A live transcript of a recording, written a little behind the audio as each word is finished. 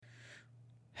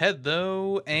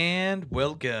Hello and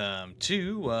welcome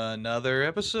to another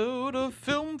episode of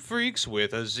Film Freaks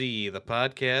with a Z, the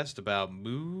podcast about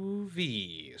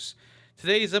movies.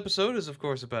 Today's episode is, of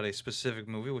course, about a specific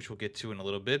movie, which we'll get to in a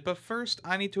little bit, but first,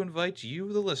 I need to invite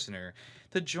you, the listener,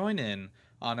 to join in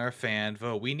on our fan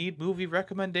vote. We need movie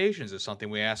recommendations. It's something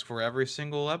we ask for every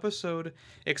single episode,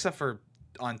 except for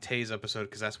on Tay's episode,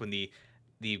 because that's when the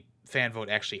fan vote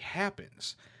actually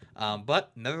happens. But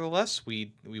nevertheless,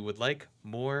 we would like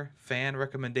more fan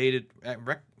recommended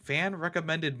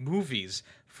movies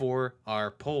for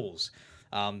our polls.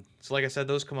 So like I said,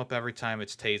 those come up every time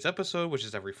it's Tay's episode, which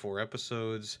is every 4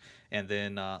 episodes, and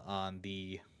then on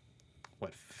the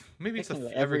maybe it's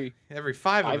every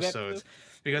 5 episodes,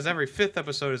 because every 5th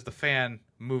episode is the fan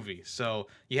movie. So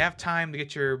you have time to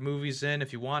get your movies in.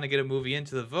 If you want to get a movie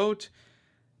into the vote,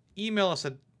 email us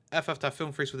at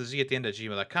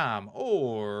ff.filmfreaks@gmail.com,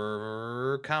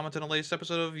 or comment on the latest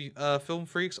episode of Film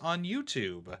Freaks on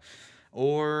YouTube,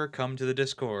 or come to the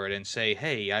Discord and say,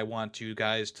 hey, I want you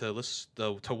guys to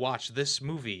watch this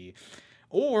movie.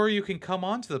 Or you can come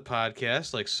onto the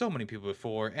podcast, like so many people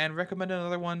before, and recommend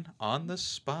another one on the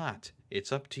spot.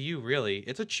 It's up to you, really.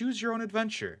 It's a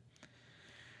choose-your-own-adventure.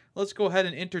 Let's go ahead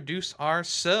and introduce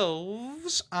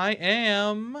ourselves. I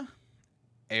am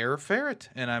Air Ferret,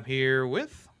 and I'm here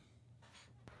with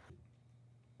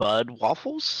Bud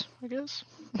Waffles, I guess.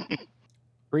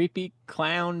 Creepy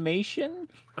Clownmation?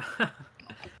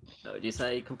 No, just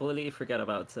I completely forgot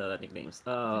about nicknames.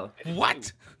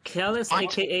 What? Callus,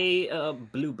 aka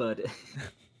Blue Bud.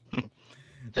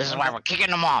 This is why we're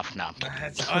kicking them off now.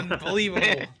 That's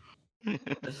unbelievable.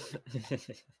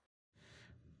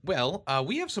 Well,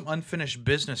 we have some unfinished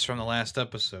business from the last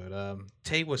episode.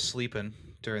 Tay was sleeping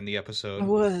during the episode.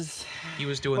 He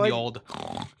was doing the old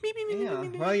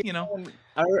you know.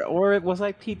 Or it was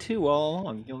like P2 all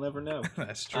along. You'll never know.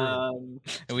 That's true. And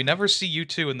we never see you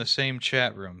two in the same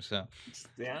chat room, so.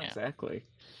 Yeah, exactly.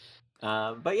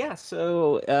 But yeah,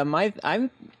 so I'm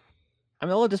a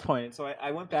little disappointed. So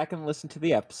I went back and listened to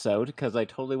the episode because I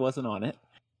totally wasn't on it.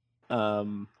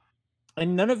 And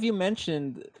none of you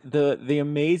mentioned the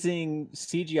amazing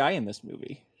CGI in this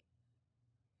movie.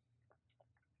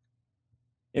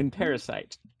 In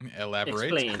Parasite.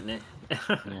 Elaborate. Explain.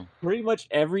 Pretty much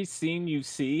every scene you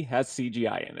see has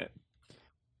CGI in it.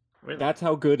 Really? That's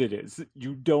how good it is.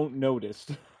 You don't notice.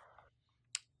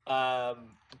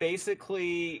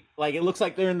 Basically, like, it looks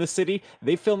like they're in the city.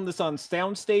 They filmed this on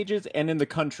sound stages and in the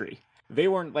country. They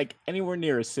weren't like anywhere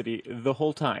near a city the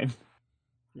whole time.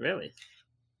 Really?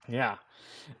 Yeah.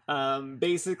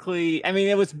 Basically, I mean,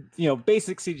 it was,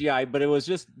 basic CGI, but it was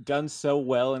just done so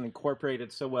well and incorporated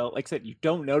so well. Like I said, you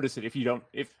don't notice it if no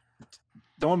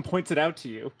one points it out to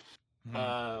you.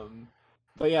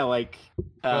 But yeah, like,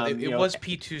 well, it was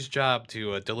P2's job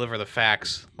to deliver the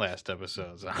facts last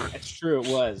episode. So. That's true, it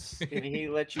was. And he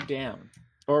let you down.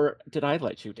 Or did I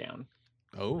let you down?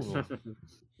 Oh.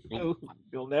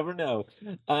 You'll never know.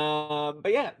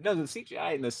 But yeah, no, the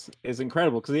CGI in this is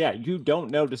incredible because, yeah, you don't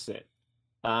notice it.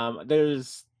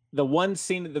 There's the one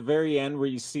scene at the very end where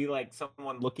you see like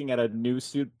someone looking at a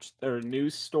news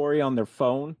story on their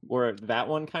phone, where that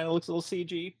one kind of looks a little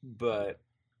CG, but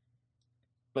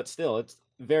still, it's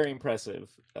very impressive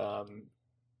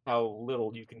how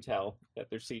little you can tell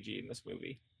that there's CG in this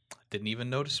movie. Didn't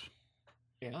even notice.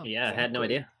 Yeah, Exactly. I had no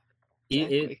idea.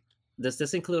 Exactly. Does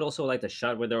this include also like the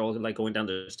shot where they're all like going down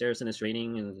the stairs and it's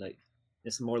raining, and like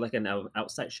it's more like an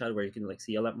outside shot where you can like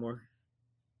see a lot more?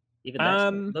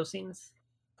 Even those scenes?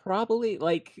 Probably,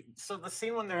 like, so the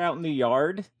scene when they're out in the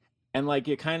yard, and like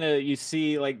you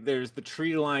see like there's the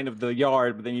tree line of the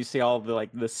yard, but then you see all the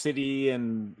like the city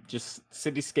and just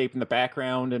cityscape in the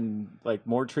background and like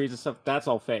more trees and stuff. That's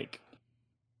all fake.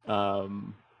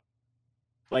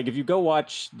 Like if you go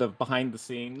watch the behind the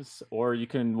scenes, or you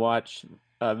can watch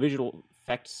visual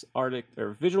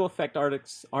effect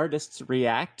artists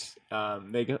react.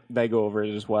 They go over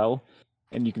it as well.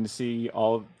 And you can see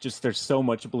there's so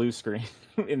much blue screen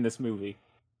in this movie.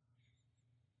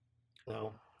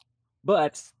 So,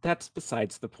 but that's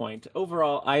besides the point.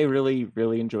 Overall, I really,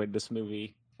 really enjoyed this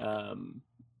movie. And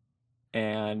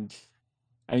I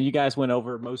mean, you guys went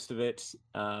over most of it.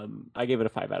 I gave it a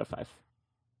 5 out of 5.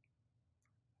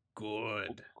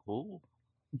 Good. Cool.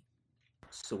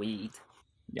 Sweet.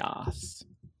 Yes.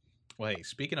 Wait,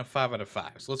 speaking of 5 out of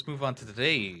 5, so let's move on to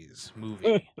today's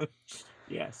movie.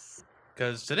 Yes.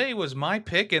 Because today was my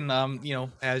pick, and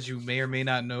as you may or may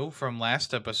not know from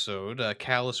last episode,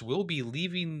 Callus will be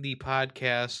leaving the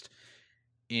podcast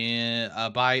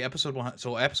by episode 100.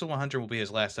 So episode 100 will be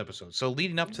his last episode. So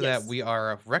leading up to that, we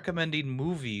are recommending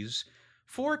movies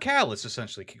for Callus,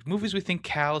 essentially. Movies we think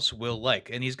Callus will like.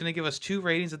 And he's going to give us 2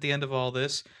 ratings at the end of all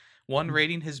this. One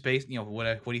rating his base,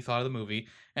 what he thought of the movie,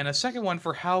 and a second one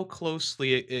for how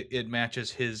closely it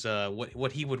matches his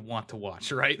what he would want to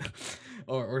watch, right?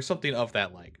 or something of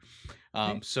that like.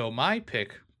 So my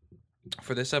pick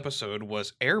for this episode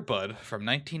was Air Bud from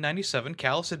 1997.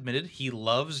 Callus admitted he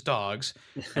loves dogs,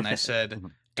 and I said,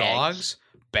 dogs,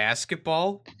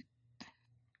 basketball,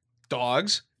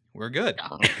 dogs, we're good.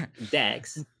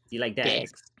 Dags. Do you like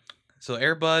Dags? So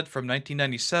Air Bud from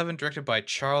 1997, directed by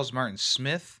Charles Martin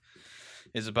Smith,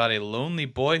 is about a lonely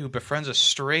boy who befriends a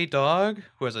stray dog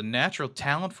who has a natural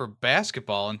talent for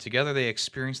basketball, and together they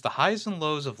experience the highs and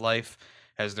lows of life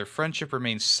as their friendship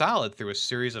remains solid through a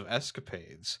series of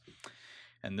escapades.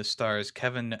 And this stars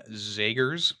Kevin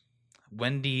Zegers,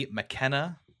 Wendy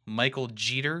McKenna, Michael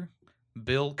Jeter,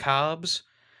 Bill Cobbs,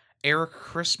 Eric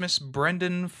Christmas,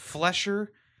 Brendan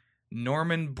Flesher,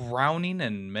 Norman Browning,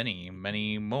 and many,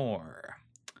 many more.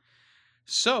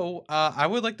 So, I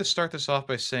would like to start this off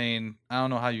by saying, I don't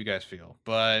know how you guys feel,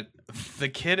 but the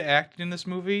kid acting in this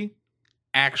movie,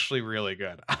 actually really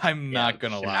good. I'm not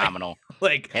gonna lie. Phenomenal.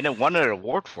 Like, and it won an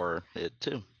award for it,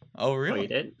 too. Oh, really? Oh, you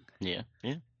did? Yeah.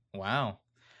 Wow.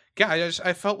 Yeah,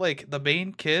 I felt like the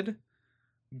main kid,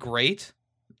 great.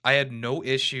 I had no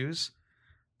issues.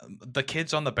 The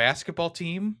kids on the basketball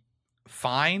team,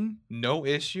 fine, no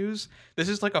issues. This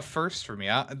is like a first for me.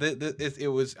 I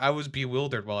was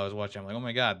bewildered while I was watching. I'm like, oh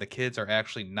my god, the kids are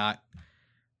actually not,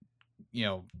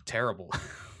 terrible.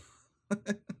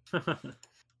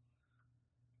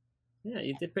 Yeah,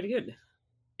 you did pretty good.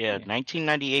 Yeah,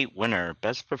 1998 winner,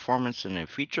 best performance in a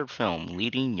feature film,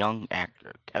 leading young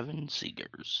actor Kevin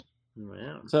Zegers.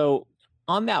 Wow. So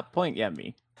on that point,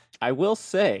 Yemi, I will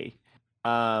say,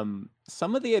 some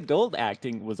of the adult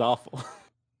acting was awful.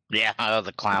 Yeah,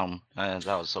 the clown. That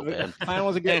was so bad. The clown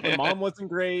wasn't great. The mom wasn't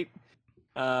great.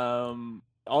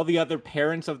 All the other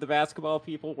parents of the basketball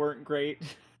people weren't great.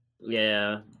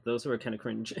 Yeah, those were kind of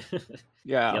cringe.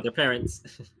 Yeah. The other parents.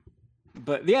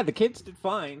 But yeah, the kids did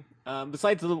fine.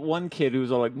 Besides the one kid who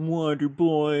was all like Wonder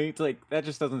Boy, it's like that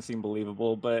just doesn't seem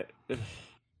believable. But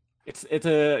it's a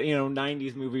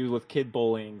 90s movie with kid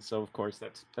bullying, so of course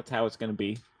that's how it's gonna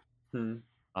be. Well,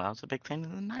 that was a big thing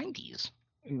in the 90s.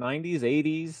 90s,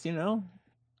 80s,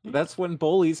 that's when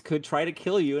bullies could try to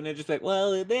kill you, and it's just like,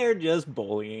 well, they're just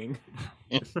bullying.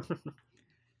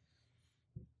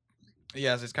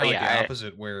 Yes, it's kind of like the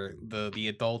opposite, where the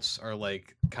adults are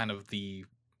like kind of the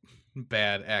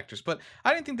bad actors. But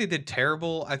I didn't think they did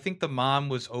terrible. I think the mom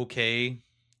was okay.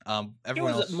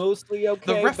 Everyone else mostly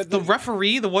okay. The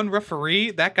referee, the one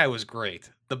referee, that guy was great.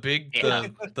 The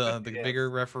bigger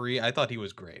referee, I thought he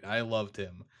was great. I loved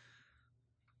him.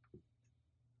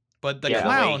 But the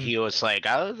clown, he was like,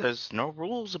 "Oh, there's no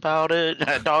rules about it.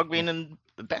 A dog being in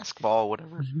basketball,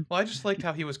 whatever." Well, I just liked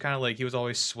how he was kind of like he was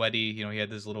always sweaty. He had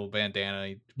this little bandana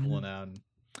he pulling out. And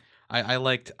I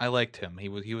liked him. He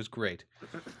was great.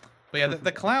 But yeah,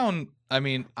 the clown. I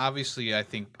mean, obviously,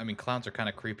 clowns are kind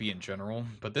of creepy in general.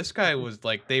 But this guy was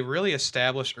like, they really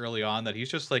established early on that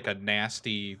he's just like a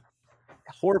nasty,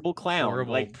 horrible clown,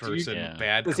 horrible person,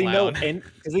 bad does clown.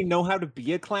 Does he know how to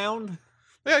be a clown?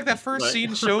 Yeah, like that first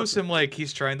scene shows him like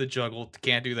he's trying to juggle,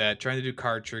 can't do that. Trying to do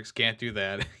card tricks, can't do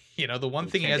that. The one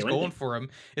thing he has going for him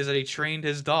is that he trained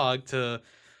his dog to,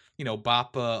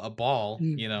 bop a ball.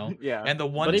 Yeah. And the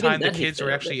one time the kids were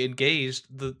actually engaged,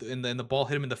 and the ball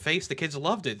hit him in the face, the kids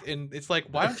loved it, and it's like,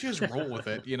 why don't you just roll with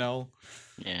it? Yeah.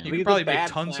 You could probably make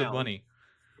tons of money.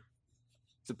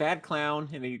 It's a bad clown,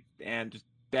 and just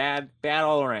bad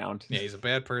all around. Yeah, he's a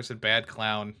bad person, bad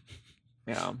clown.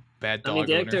 Yeah. Bad dog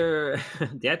owner.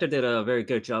 The actor did a very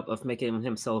good job of making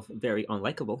himself very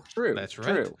unlikable. True. That's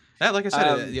right. True. That, like I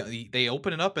said, they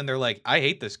open it up and they're like, I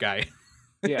hate this guy.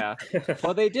 Yeah.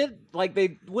 Well, they did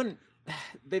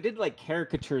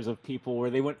caricatures of people where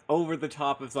they went over the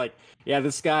top. It's like, yeah,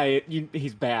 this guy,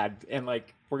 he's bad, and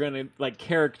like we're gonna like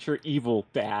caricature evil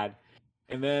bad,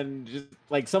 and then just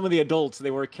like some of the adults,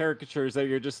 they were caricatures that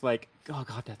you're just like, oh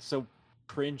god, that's so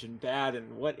cringe and bad,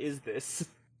 and what is this?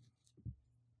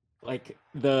 Like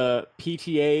the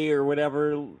PTA or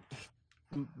whatever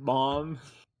mom,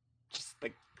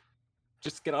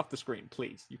 just get off the screen,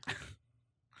 please.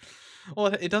 Well,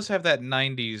 it does have that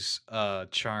 90s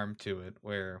charm to it,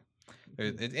 where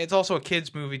it's also a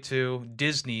kids movie too,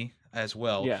 Disney as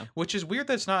well. Yeah. Which is weird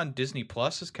that's not on Disney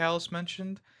Plus, as Callus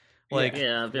mentioned. Like,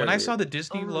 when I saw the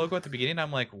Disney logo at the beginning,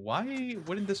 I'm like, why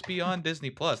wouldn't this be on Disney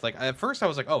Plus? Like, at first I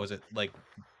was like, oh, is it like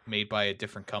made by a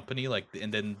different company? Like,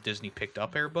 and then Disney picked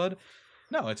up Air Bud?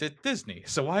 No, it's at Disney.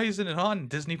 So why isn't it on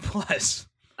Disney Plus?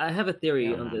 I have a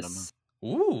theory on this.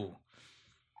 Ooh.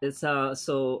 It's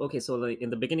so okay, so like in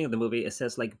the beginning of the movie it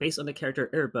says like based on the character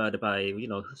Airbud by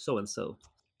so and so.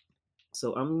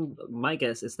 So my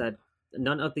guess is that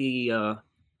none of the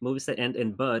movies that end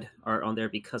in Bud are on there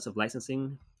because of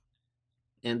licensing.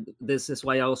 And this is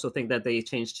why I also think that they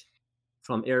changed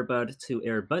from Airbud to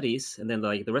Air Buddies, and then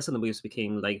like the rest of the movies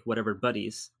became like whatever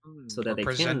buddies, so that Or they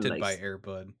presented can like by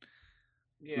Airbud.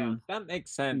 Yeah, that makes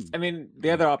sense. Mm. I mean,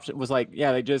 the other option was like,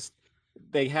 yeah,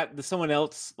 they had someone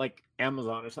else like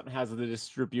Amazon or something has the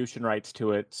distribution rights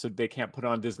to it, so they can't put it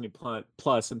on Disney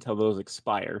Plus until those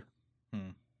expire.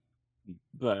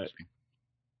 But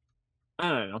I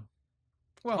don't know.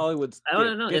 Well, Hollywood's I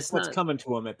don't know. It's what's not coming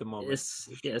to them at the moment.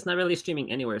 it's not really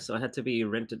streaming anywhere, so it had to be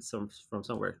rented from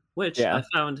somewhere. Which Yeah. I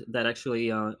found that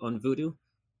actually on Vudu,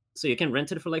 so you can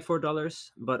rent it for like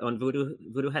 $4, but on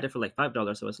Vudu had it for like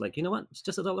 $5. So it's like, you know what? It's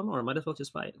just $1 more. Might as well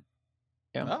just buy it.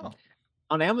 Yeah. oh,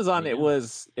 On Amazon, Yeah. it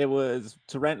was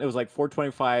to rent. It was like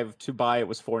 $4.25. To buy, it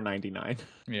was $4.99.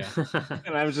 yeah.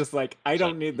 And I was just like, I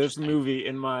don't need this movie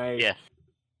in my Yeah.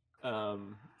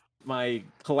 my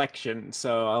collection,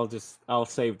 so I'll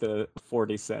save the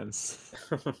 40 cents.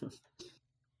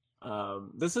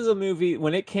 This is a movie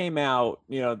when it came out,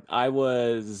 I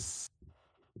was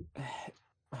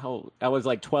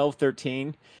like 12,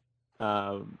 13.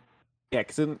 Yeah,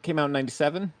 because it came out in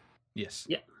 97. Yes.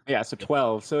 Yeah, so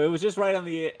 12. So it was just right on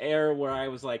the air where I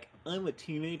was like, I'm a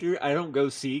teenager. I don't go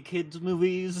see kids'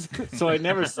 movies. So I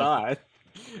never saw it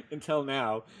until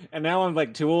now. And now I'm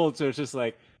like too old, so it's just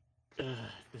like,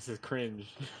 this is cringe.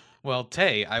 Well,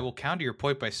 Tay, I will counter your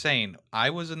point by saying I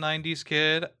was a 90s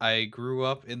kid. I grew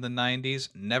up in the 90s,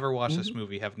 never watched this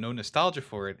movie, have no nostalgia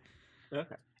for it.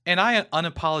 Okay. And I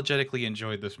unapologetically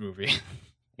enjoyed this movie.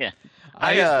 Yeah.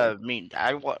 I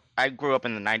grew up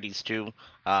in the 90s too.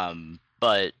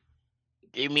 But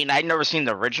I mean, I'd never seen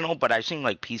the original, but I've seen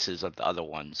like pieces of the other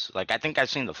ones. Like I think I've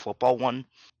seen the football one,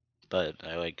 but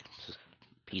I like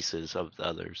pieces of the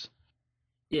others.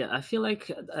 Yeah, I feel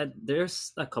like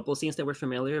there's a couple scenes that were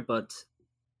familiar, but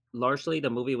largely the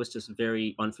movie was just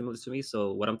very unfamiliar to me.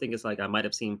 So what I'm thinking is like I might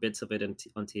have seen bits of it on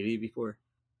TV before.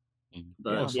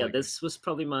 But Most yeah, likely. this was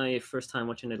probably my first time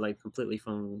watching it like completely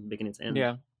from beginning to end.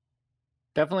 Yeah.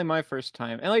 Definitely my first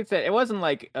time. And like I said, it wasn't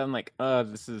like I'm like,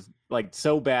 this is like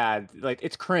so bad. Like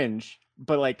it's cringe,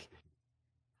 but like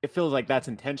it feels like that's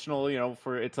intentional,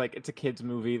 it's like it's a kids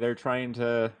movie. They're trying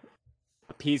to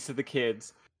appease to the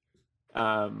kids.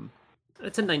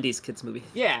 It's a 90s kids movie.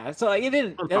 Yeah, so like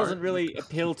it doesn't really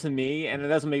appeal to me, and it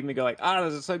doesn't make me go like,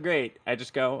 this is so great. I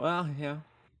just go, well, yeah,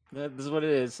 this is what it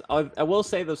is. I will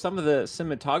say though, some of the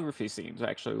cinematography scenes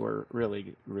actually were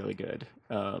really, really good.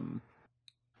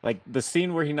 Like the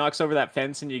scene where he knocks over that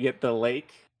fence and you get the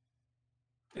lake,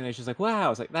 and it's just like,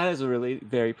 wow, it's like that is a really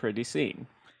very pretty scene.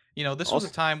 This was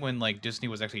a time when like Disney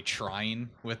was actually trying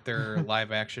with their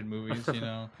live action movies,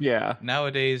 Yeah.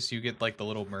 Nowadays you get like The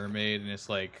Little Mermaid and it's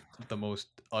like the most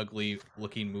ugly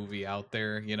looking movie out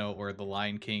there, or the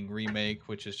Lion King remake,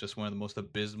 which is just one of the most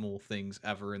abysmal things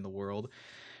ever in the world.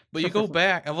 But you go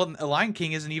back, well, Lion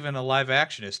King isn't even a live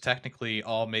action. It's technically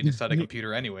all made inside a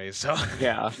computer anyway, so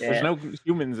Yeah, there's no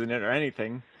humans in it or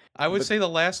anything. I would say the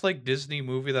last like Disney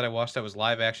movie that I watched that was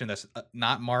live action that's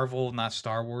not Marvel, not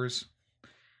Star Wars,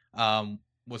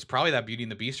 was probably that Beauty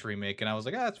and the Beast remake, and I was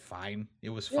like, that's fine. It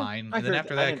was fine. And then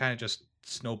after that, it kind of just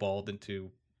snowballed into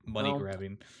money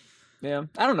grabbing. Yeah,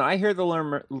 I don't know. I hear the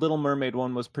Little Mermaid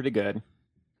one was pretty good.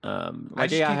 I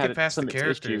just can't get past the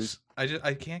characters.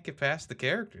 I can't get past the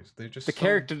characters. They're just the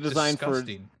character design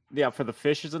disgusting. for the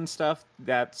fishes and stuff.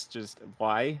 That's just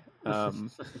why.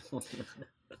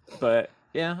 But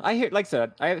yeah, I hear, like I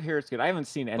said, I hear it's good. I haven't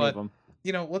seen any of them.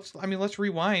 Let's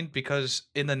rewind, because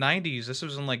in the 90s, this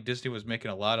was when like Disney was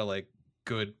making a lot of like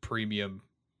good premium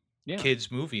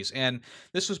kids movies, and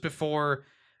this was before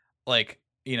like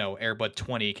Airbud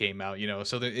 20 came out,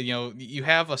 so you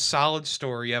have a solid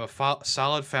story, you have a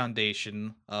solid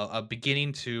foundation, a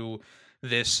beginning to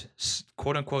this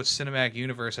quote unquote cinematic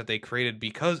universe that they created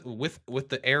because with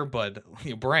the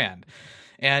Airbud brand,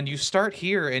 and you start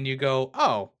here and you go,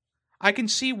 oh, I can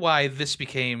see why this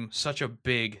became such a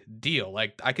big deal.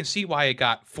 Like, I can see why it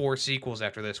got 4 sequels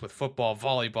after this with football,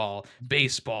 volleyball,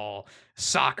 baseball,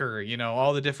 soccer,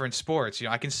 all the different sports.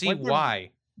 I can see why.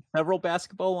 Several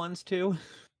basketball ones too.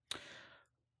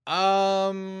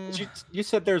 You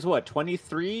said there's what,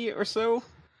 23 or so?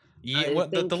 Yeah,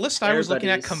 the list I was looking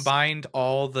at combined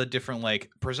all the different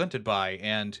like presented by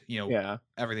and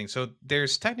everything. So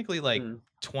there's technically like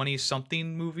 20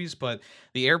 something movies, but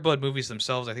the Airbud movies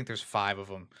themselves, I think there's 5 of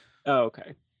them. Oh,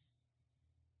 okay.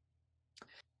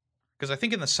 Because I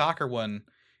think in the soccer one,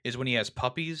 is when he has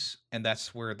puppies, and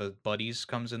that's where the buddies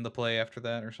comes into play after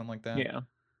that, or something like that. Yeah,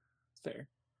 fair.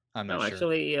 I'm No, not sure.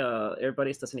 actually,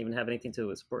 Everybody's doesn't even have anything to do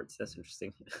with sports. That's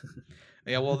interesting.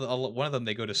 Yeah, well, one of them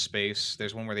they go to space.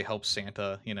 There's one where they help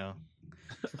Santa.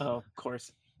 Oh, of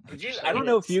course. Interesting. I don't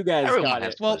know if you guys Everyone got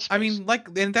has it. Well, to I space. mean, like,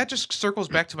 and that just circles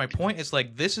back to my point. It's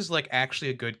like this is like actually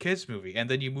a good kids movie, and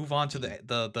then you move on to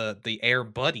the Air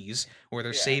Buddies where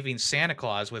they're Yeah. saving Santa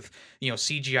Claus with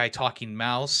CGI talking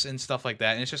mouse and stuff like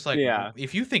that, and it's just like, Yeah.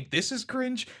 if you think this is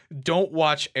cringe, don't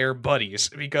watch Air Buddies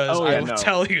because Oh, I yeah, will no.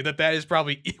 tell you that is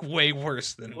probably way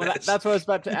worse than Well, this. that's what I was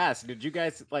about to ask. Did you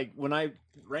guys like when I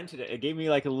rented it? It gave me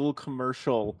like a little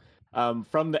commercial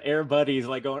from the Air Buddies,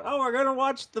 like going, "Oh, we're gonna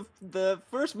watch the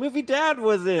first movie Dad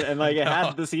was in," and like it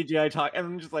had the CGI talk, and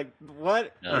I'm just like,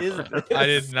 "What No. is this?" I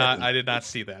did not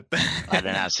see that. I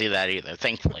did not see that either,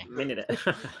 thankfully. Minute.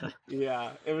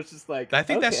 Yeah, it was just like I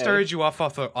think that okay, started you off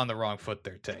on the wrong foot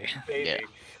there, Tay. maybe.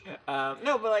 No,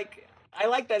 but like I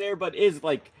like that Air Bud is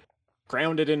like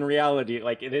grounded in reality.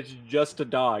 Like it is just a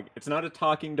dog. It's not a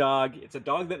talking dog. It's a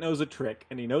dog that knows a trick,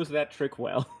 and he knows that trick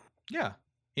well. Yeah,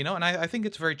 and I think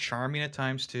it's very charming at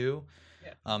times too.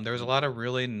 Yeah. There was a lot of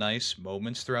really nice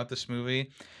moments throughout this movie.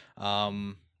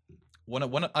 One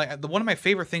of my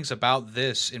favorite things about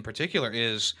this in particular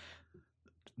is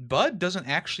Bud doesn't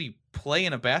actually play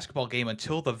in a basketball game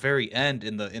until the very end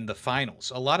in the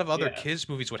finals. A lot of other Yeah. kids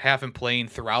movies would have him playing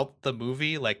throughout the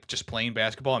movie, like just playing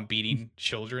basketball and beating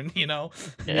children.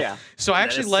 Yeah. So I That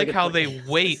actually is like a good how point. they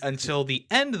wait until the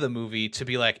end of the movie to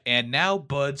be like, and now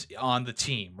Bud's on the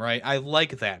team, right? I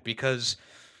like that because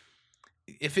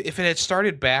if it had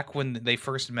started back when they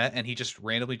first met and he just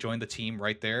randomly joined the team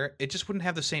right there, it just wouldn't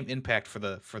have the same impact for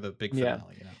the big Yeah.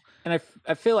 finale. And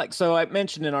I feel like, so I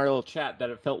mentioned in our little chat that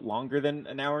it felt longer than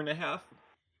an hour and a half.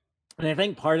 And I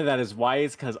think part of that is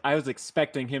wise because I was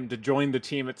expecting him to join the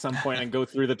team at some point and go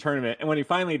through the tournament. And when he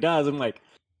finally does, I'm like,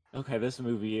 okay, this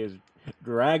movie is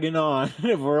dragging on.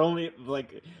 We're only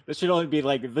like, this should only be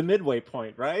like the midway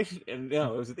point, right? And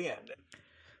no, it was at the end.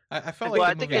 I felt Well, like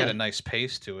I the think movie had I- a nice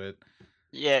pace to it.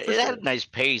 Yeah, For it had sure. a nice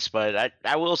pace, but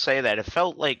I will say that it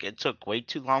felt like it took way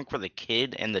too long for the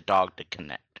kid and the dog to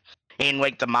connect. And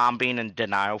like the mom being in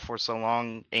denial for so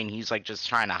long, and he's like just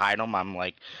trying to hide him. I'm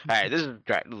like, all right, this is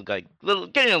like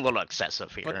getting a little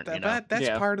excessive here. But you know? that's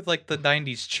Yeah. part of like the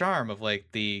 '90s charm of like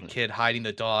the kid hiding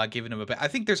the dog, giving him a. I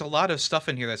think there's a lot of stuff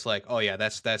in here that's like, oh yeah,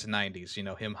 that's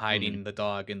 '90s. Him hiding the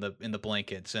dog in the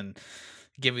blankets and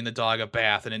giving the dog a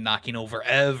bath and then knocking over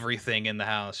everything in the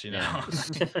house. Yeah.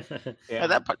 Yeah,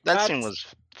 That scene That's- was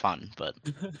fun, but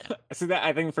See that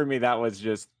I think for me that was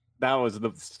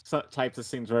the types of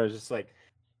scenes where I was just like,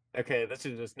 okay, this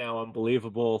is just now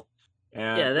unbelievable.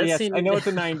 And Yeah, that yes, scene- I know it's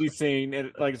a '90s scene.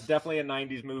 It's definitely a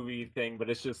 '90s movie thing, but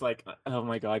it's just like, oh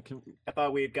my god, I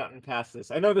thought we had gotten past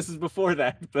this. I know this is before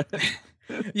that, but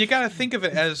You got to think of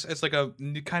it as like a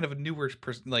kind of a newer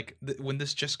like when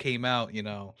this just came out.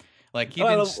 Like he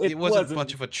Well, didn't. it It wasn't wasn't-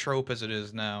 much of a trope as it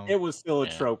is now. it was still a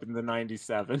Yeah. trope in the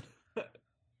 '97.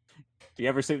 Do you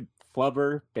ever see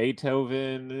Flubber,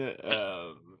 Beethoven,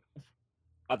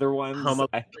 other ones? Homo-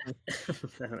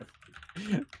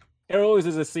 There always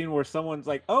is a scene where someone's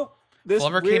like, "Oh, this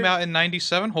Flubber weird... came out in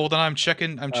 '97. Hold on, I'm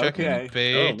checking. Okay.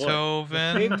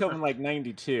 Beethoven. Beethoven like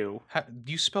 '92."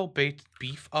 Do you spell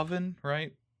beef oven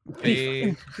right?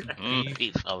 Beef.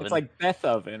 beef oven. It's like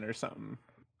Beethoven or something.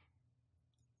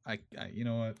 You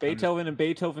know what? Beethoven and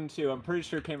Beethoven 2. I'm pretty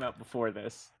sure came out before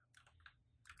this.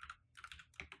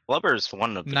 Flubber's the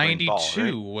one of the green ball, right?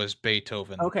 92 was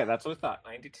Beethoven. Okay, that's what I thought.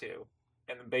 92.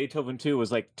 And then Beethoven 2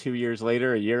 was like 2 years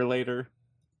later, a year later.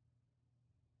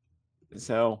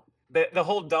 So the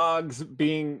whole dogs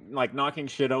being like knocking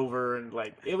shit over and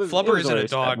like it was. Flubber was isn't a already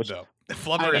dog established. though.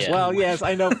 Flubber is Well, cool. yes,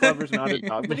 I know Flubber's not a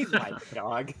dog, but he's like a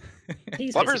dog.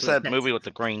 He's Flubber's basically that pet. movie with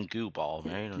the green goo ball,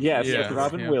 right? Yes, Yeah, with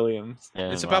Robin yeah. Williams.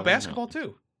 Yeah, It's about Robin, yeah. basketball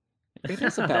too. It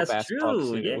is about That's basketball,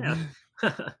 true. too.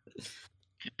 Yeah.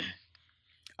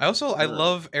 I Uh,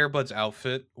 love Airbud's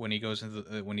outfit when he goes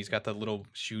into when he's got the little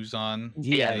shoes on.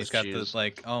 Yeah, and he's got shoes. the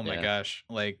like. Oh my Yeah. gosh!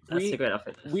 Like That's We- a great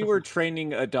outfit. We were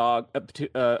training a dog up to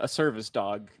a service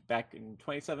dog back in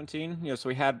 2017. So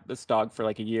we had this dog for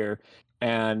like a year,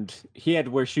 and he had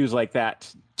to wear shoes like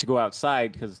that to go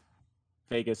outside because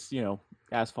Vegas,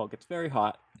 asphalt gets very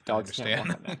hot. Dogs can't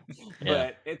walk on that. Yeah.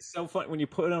 But it's so fun when you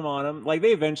put them on them. Like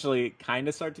they eventually kind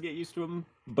of start to get used to them,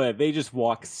 but they just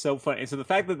walk so funny. So the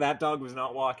fact that dog was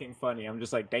not walking funny, I'm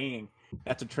just like, dang,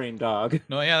 that's a trained dog.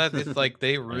 no, yeah, it's like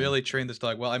they really trained this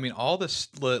dog well. I mean, all the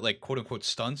like quote unquote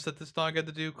stunts that this dog had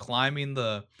to do, climbing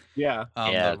the Yeah.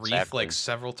 Yeah, the reef exactly. like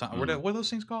several times. Mhm. What are those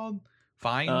things called?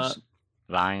 Vines.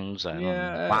 Vines and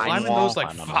Yeah, Vine Climbing Wall. those like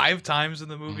I don't know. 5 times in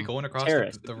the movie, Mhm. going across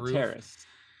Terrace, the roof. terrace.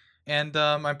 And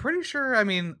I'm pretty sure. I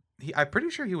mean, I'm pretty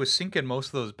sure he was sinking most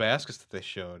of those baskets that they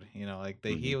showed. You know, like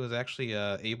he was actually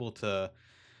able to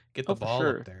get the Oh, for ball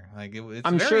sure. up there. Like it's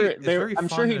I'm very, sure it's very I'm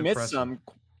fun sure he and missed impressive. some.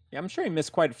 Yeah, I'm sure he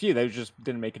missed quite a few. They just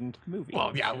didn't make it into the movie.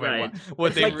 Well, yeah, Right. what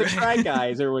It's they like the Try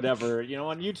Guys or whatever,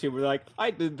 on YouTube. We're like, I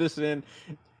did this in.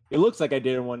 It looks like I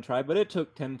did it in one try, but it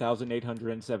took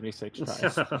 10,876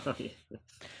 tries.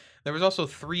 There was also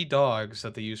 3 dogs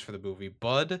that they used for the movie: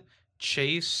 Bud,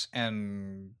 Chase,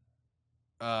 and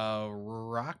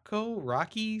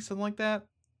Rocky, something like that.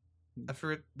 I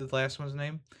forget the last one's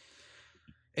name.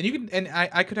 And you can, and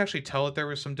I could actually tell that there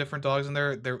were some different dogs in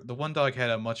there. The one dog had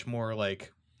a much more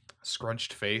like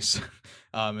scrunched face,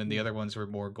 and the other ones were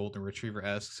more golden retriever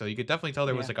esque. So you could definitely tell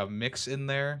there was Yeah. like a mix in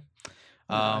there.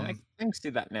 I can see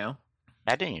that now.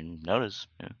 I didn't even notice.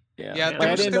 Yeah. Yeah, Yeah, Like, there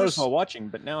I was- didn't there notice was- while watching,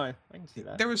 but now I can see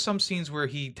that. There was some scenes where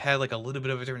he had like a little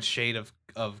bit of a different shade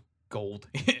of gold,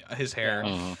 his hair.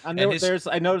 Yeah. Mhm. I know his-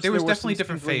 I noticed there was were definitely some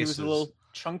different scenes where he was faces. a little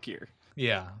chunkier.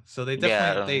 Yeah, so they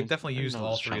Yeah, definitely I used all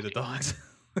noticed 3 of the chunky. dogs.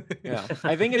 Yeah,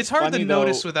 I think It's hard to funny,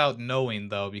 notice though- without knowing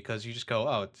though, because you just go,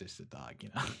 "Oh, it's just a dog," you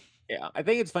know. Yeah, I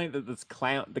think it's funny that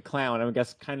the clown, I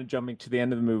guess, kind of jumping to the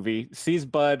end of the movie, sees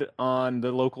Bud on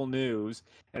the local news,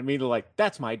 and immediately like,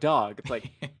 "That's my dog." It's like,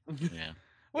 Yeah.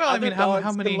 Well, I other mean, how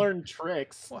dogs many? can learn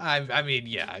tricks? Well, I mean,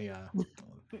 yeah.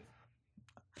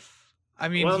 I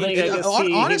mean, Well, he- then I guess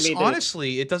he made it-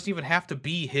 honestly, it doesn't even have to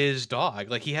be his dog.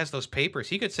 Like he has those papers.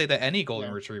 He could say that any golden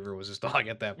Yeah. retriever was his dog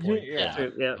at that point. Yeah.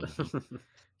 True, yeah.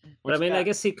 But I Which mean, I got-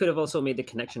 guess he could have also made the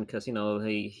connection because he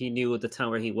knew the town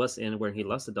where he was in, where he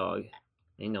lost the dog.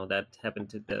 That happened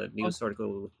to the news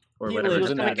article or he whatever. lives He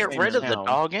was in gonna that get same rid of the town.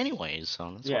 dog anyways,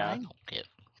 so that's Yeah. what I don't get.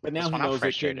 But now That's he what I'm knows it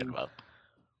frustrated can, about.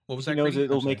 What was he that? knows Greedy?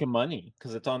 it'll I'm make sorry. him money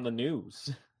because it's on the news.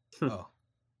 Oh.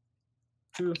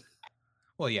 True.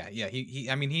 Well, yeah.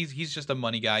 I mean, he's just a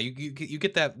money guy. You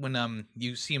get that when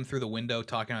you see him through the window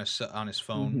talking on his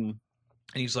phone, Mhm.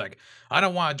 and he's like, "I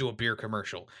don't want to do a beer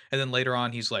commercial." And then later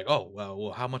on, he's like, "Oh,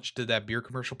 well, how much did that beer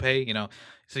commercial pay?" You know,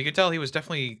 so you could tell he was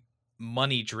definitely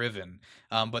money driven.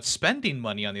 But spending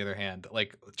money, on the other hand,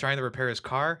 like trying to repair his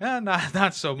car,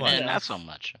 not so much. And not so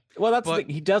much. Well, that's the But- thing.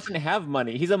 He doesn't have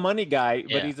money. He's a money guy,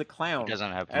 Yeah, but he's a clown. He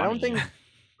doesn't have I don't money. think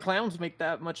clowns make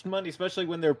that much money, especially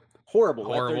when they're horrible,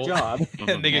 at Horrible. their job.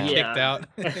 And they get Yeah. kicked out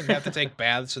and have to take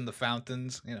baths in the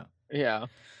fountains. You know. Yeah.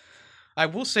 I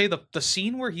will say the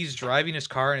scene where he's driving his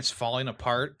car and it's falling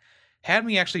apart had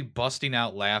me actually busting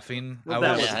out laughing. Well,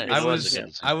 that was Yeah, it I was was a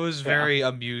good scene. I was Yeah. very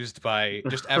amused by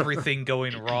just everything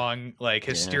going wrong. Like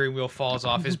his Yeah. steering wheel falls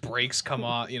off, his brakes come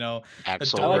off. You know,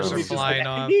 Axel I like doors when are he's Rose. just like, flying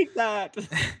I off. need that.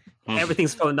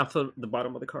 Everything's falling off the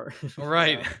bottom of the car.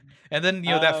 right? Yeah. And then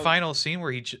that Um, final scene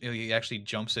where he actually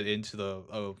jumps it into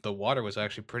the water was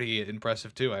actually pretty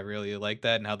impressive too. I really like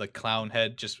that, and how the clown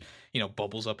head just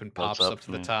bubbles up and Floats pops up, up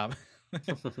to the yeah. top.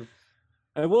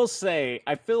 I will say,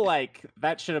 I feel like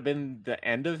that should have been the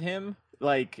end of him.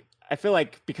 Like, I feel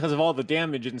like because of all the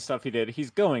damage and stuff he did,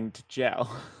 he's going to jail.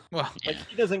 Well, Like, Yeah.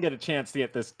 he doesn't get a chance to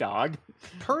get this dog.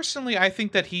 personally, I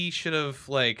think that he should have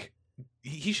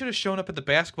he should have shown up at the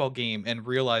basketball game and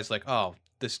realized like, oh,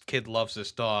 this kid loves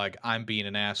this dog. I'm being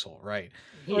an asshole, right?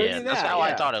 Or Yeah, even that's that, how I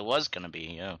yeah. thought it was gonna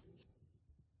be. Yeah.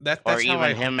 That's Or how I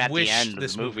even him at the wish end of the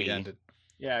this movie movie. ended.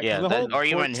 Yeah, 'cause Yeah, the whole or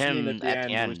even court scene him at the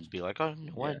end was- be like, "Oh, you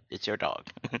know what? Yeah. It's your dog."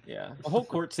 Yeah, the whole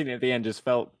court scene at the end just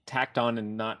felt tacked on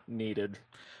and not needed.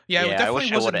 Yeah, it I definitely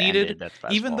wish it wasn't would've needed. ended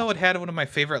at Even though basketball. it had one of my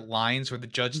favorite lines where the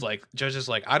judge is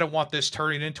like, I don't want this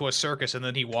turning into a circus, and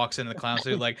then he walks into the clown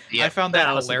suit. Like, I Yeah. found that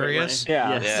That was a great hilarious. line. Yeah,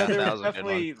 Yes. Yeah, no, there that was was a good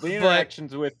one. definitely the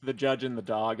interactions with the judge and the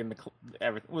dog and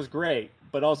everything was great,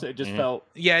 but also it just Mhm. felt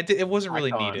Yeah, it wasn't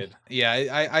really Icon. needed.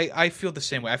 Yeah, I feel the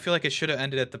same way. I feel like it should have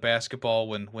ended at the basketball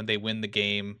when they win the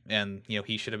game, and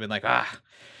he should have been like,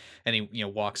 and he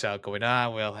walks out going,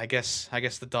 well, I guess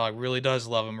the dog really does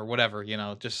love him, or whatever,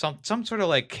 just some sort of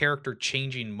like character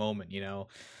changing moment. I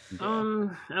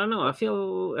don't know. I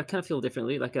kind of feel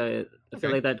differently. Like I feel Okay.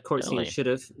 like that court scene Really? should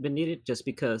have been needed, just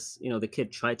because the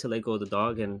kid tried to let go of the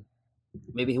dog, and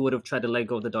maybe he would have tried to let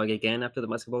go of the dog again after the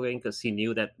basketball game because he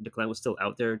knew that the clown was still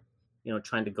out there,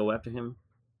 trying to go after him.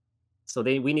 So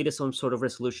we needed some sort of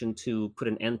resolution to put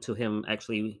an end to him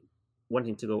actually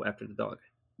wanting to go after the dog.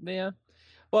 yeah.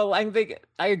 Well, I think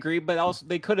I agree, but also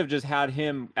they could have just had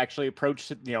him actually approach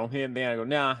him and go,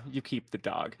 nah, you keep the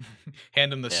dog.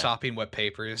 Hand him the Yeah. sopping wet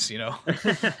papers.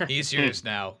 He's yours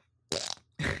now.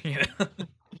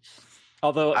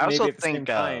 Although I maybe also at the same think,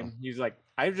 time he's like,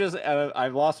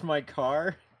 I've lost my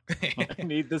car. I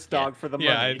need this dog for the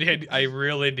money. Yeah, I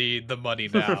really need the money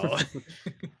now.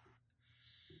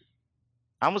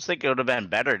 I almost think it would have been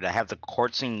better to have the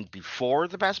court scene before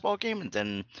the basketball game, and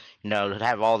then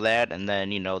have all that, and then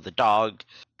the dog.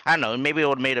 I don't know. Maybe it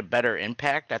would have made a better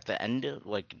impact at the end.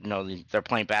 Like they're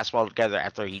playing basketball together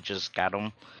after he just got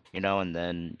him. And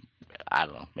then I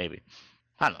don't know. Maybe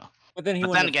I don't know. But then he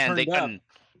But then wouldn't have again, they turned up. couldn't.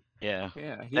 Yeah.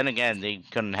 Yeah. Then again, they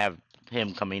couldn't have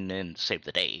him coming in to save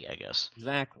the day, I guess.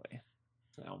 Exactly.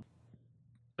 So.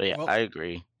 But yeah, Well- I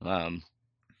agree. But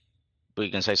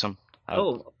you can say something.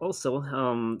 Oh, also,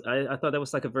 I thought that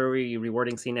was like a very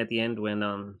rewarding scene at the end when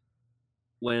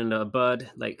Bud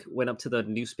like went up to the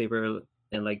newspaper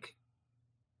and like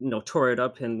tore it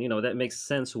up, and that makes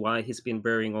sense why he's been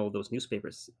burying all those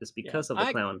newspapers. It's because of the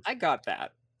clown. I got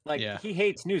that. Like Yeah. he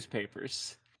hates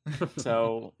newspapers.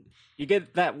 So you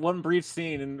get that one brief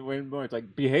scene and when it's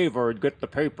like behave or get the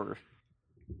paper.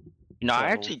 I So-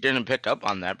 actually didn't pick up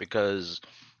on that because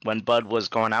when Bud was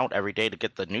going out every day to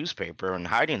get the newspaper and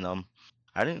hiding them,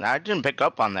 I didn't pick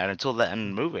up on that until the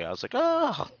end of the movie. I was like,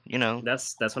 oh,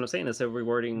 That's what I'm saying. It's a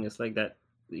rewarding. It's like that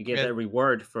you get Yeah. that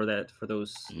reward for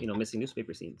those missing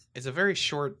newspaper scenes. It's a very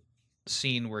short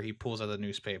scene where he pulls out the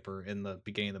newspaper in the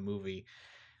beginning of the movie.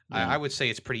 I would say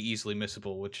it's pretty easily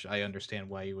missable, which I understand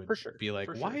why you would For sure, be like,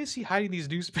 for why sure. is he hiding these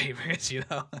newspapers? Yeah.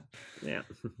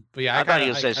 But yeah, I thought he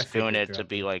kinda- was I just doing figured it to throughout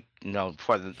be the- like,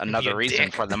 for another reason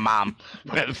dick. for the mom,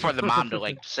 for the mom to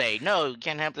like say, no, you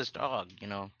can't have this dog,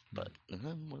 But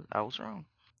I was wrong.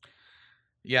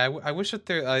 Yeah, I wish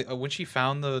that when she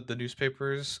found the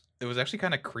newspapers, it was actually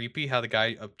kind of creepy how the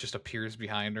guy just appears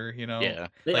behind her. Yeah.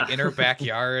 Like Yeah. in her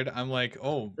backyard. I'm like,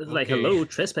 oh, It's like, okay. hello,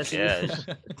 trespassing. Yeah, it's-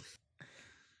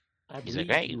 I He's like,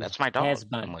 believe hey, you that's my dog. has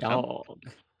my I'm like, "Oh."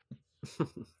 dog.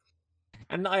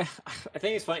 And I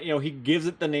think it's funny, he gives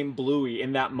it the name Bluey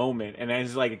in that moment, and I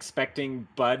was like expecting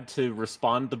Bud to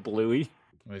respond to Bluey.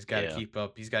 Well, he's got to Yeah. keep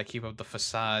up. He's got to keep up the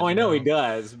facade. Oh, I you know he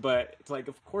does, but it's like,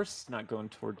 of course, it's not going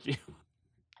towards you.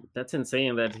 That's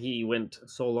insane that he went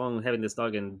so long having this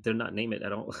dog and did not name it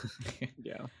at all.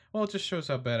 Yeah, Well, it just shows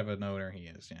how bad of an owner he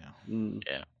is. Mm.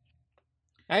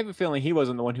 I have a feeling he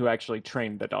wasn't the one who actually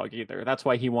trained the dog either. That's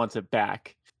why he wants it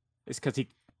back. It's because he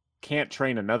can't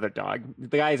train another dog.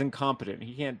 The guy is incompetent.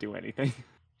 He can't do anything.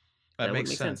 That would makes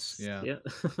make sense. Yeah. Yeah.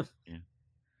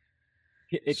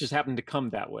 It just happened to come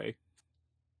that way.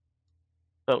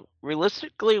 So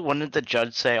realistically, wouldn't the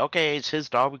judge say, okay, it's his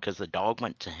dog because the dog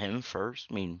went to him first?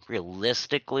 I mean,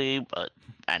 realistically, but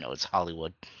I know it's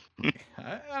Hollywood.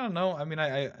 I don't know. I mean,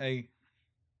 I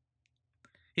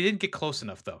he didn't get close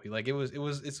enough though. He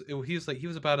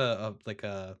was about a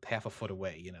half a foot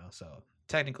away. So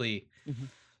technically, Mhm.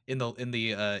 in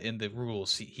the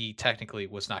rules, he technically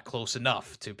was not close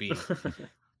enough to be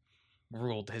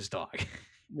ruled his dog.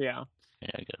 Yeah. Yeah,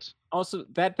 I guess. Also,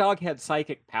 that dog had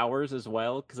psychic powers as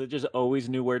well, because it just always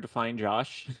knew where to find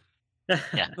Josh.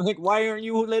 Yeah. I'm like, why aren't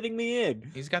you letting me in?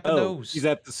 He's got the Oh, nose. he's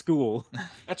at the school.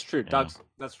 That's true. Yeah. Dogs.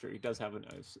 That's true. He does have a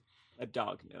nose. A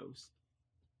dog nose.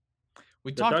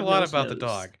 We The talked a dog lot knows about the knows.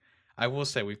 dog. I will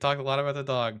say we've talked a lot about the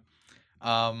dog.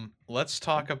 Let's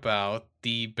talk about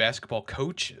the basketball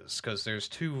coaches because there's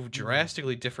two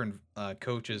drastically different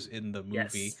coaches in the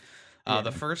movie. Yes.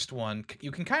 The first one, you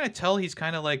can kind of tell he's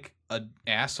kind of like an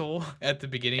asshole at the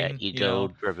beginning. Yeah, you know?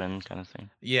 ego-driven kind of thing.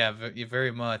 Yeah,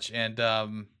 very much. And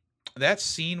that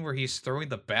scene where he's throwing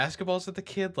the basketballs at the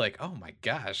kid, like, oh my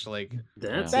gosh, like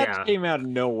That's That came out of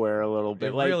nowhere a little bit.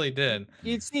 it Like, really did.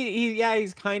 you'd see,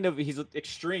 he's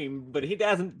extreme, but he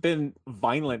hasn't been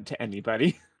violent to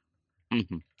anybody.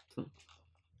 Hmm.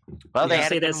 Well, Did they you had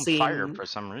say to that get him fired scene- for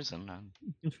some reason.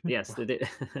 yes. Did it?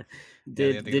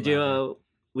 they had to did get him you? out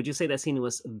Would you say that scene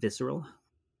was visceral?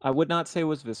 I would not say it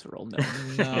was visceral. No.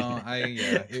 No,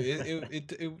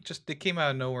 it came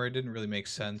out of nowhere. It didn't really make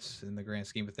sense in the grand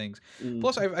scheme of things. Mm.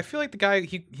 Plus, I feel like the guy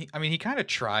he kind of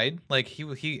tried. Like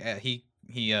he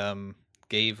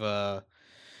gave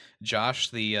Josh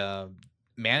the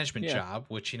management Yeah. job,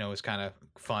 which is kind of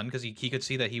fun because he could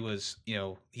see that he was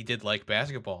he did like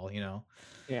basketball.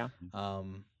 Yeah.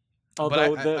 Um,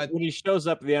 Although I- when he shows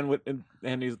up at the end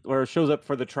and shows up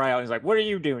for the tryout, he's like, "What are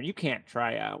you doing? You can't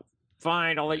try out."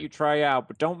 Fine, I'll let you try out,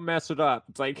 but don't mess it up.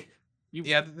 It's like,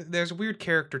 yeah, there's weird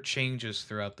character changes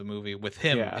throughout the movie with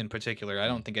him Yeah. in particular. I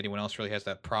don't think anyone else really has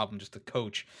that problem, just the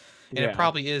coach. And Yeah. it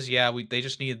probably is, they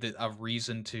just needed a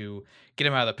reason to get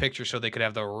him out of the picture so they could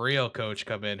have the real coach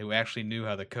come in who actually knew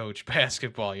how to coach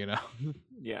basketball,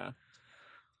 yeah.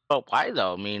 But why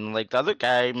though? I mean, like the other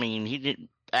guy. I mean, he didn't.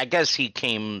 I guess he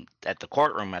came at the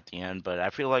courtroom at the end, but I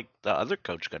feel like the other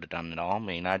coach could have done it all. I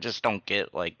mean, I just don't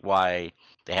get like why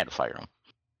they had to fire him.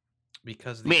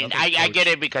 Because I the mean, other I get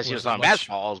coach it because he was a on much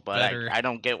basketballs, but better I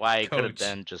don't get why it could have coach.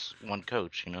 been just one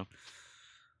coach.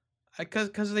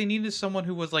 because they needed someone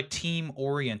who was like team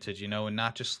oriented, you know, and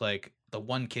not just like the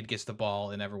one kid gets the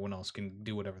ball and everyone else can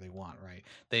do whatever they want, right?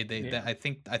 Yeah. I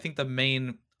think the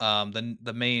main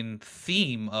the main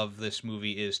theme of this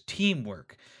movie is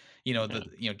teamwork. You know,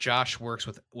 Josh works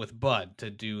with Bud to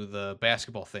do the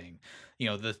basketball thing. You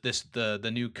know,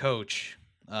 the new coach,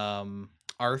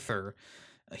 Arthur,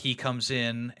 he comes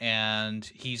in and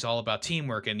he's all about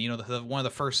teamwork. And, you know, one of the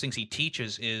first things he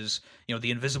teaches is, you know, the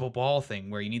invisible ball thing,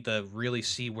 where you need to really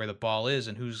see where the ball is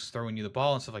and who's throwing you the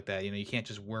ball and stuff like that. You know, you can't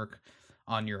just work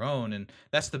on your own. And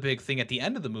that's the big thing at the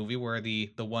end of the movie, where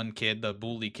the one kid, the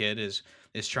bully kid, is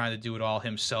trying to do it all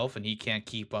himself and he can't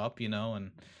keep up, you know.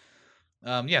 And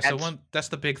that's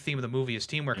the big theme of the movie is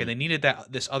teamwork. And they needed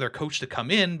this other coach to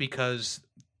come in because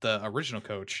the original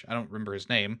coach, I don't remember his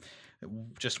name,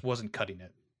 just wasn't cutting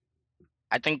it.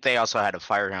 I think they also had to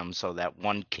fire him so that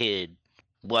one kid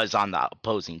was on the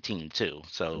opposing team too.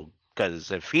 So,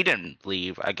 because if he didn't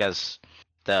leave, I guess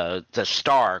the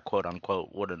star, quote unquote,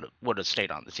 would have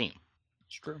stayed on the team.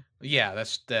 It's true. Yeah,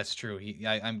 that's true.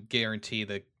 I'm guarantee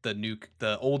that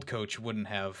the old coach wouldn't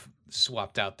have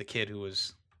swapped out the kid who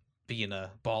was being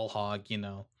a ball hog, you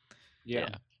know. Yeah,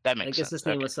 that makes sense. I guess his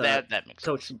name was that makes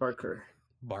Coach sense. Barker.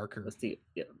 That's the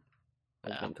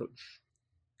coach.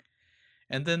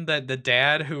 And then the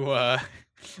dad who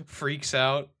freaks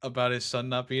out about his son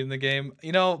not being in the game,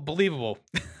 you know, believable.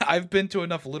 I've been to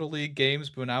enough Little League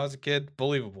games when I was a kid.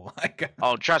 Believable.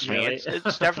 Oh, trust me, Really?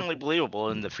 it's definitely believable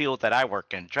in the field that I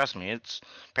work in. Trust me,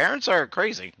 parents are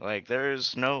crazy. Like,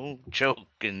 there's no joke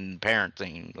in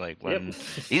parenting. Like, when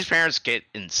these parents get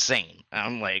insane,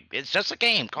 I'm like, it's just a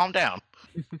game. Calm down.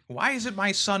 Why is it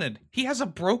my son? And he has a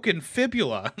broken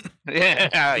fibula.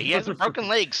 Yeah, he has a broken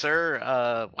leg, sir.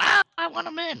 Wow, I want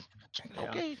him in.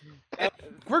 Okay.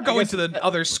 We're going to the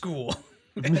other school.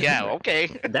 Yeah,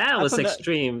 okay. That was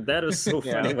extreme. That was so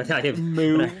funny when I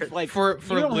move like for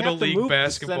you don't Little have to League move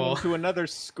basketball to another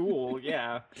school.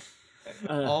 Yeah.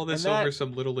 All this and that- over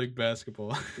some Little League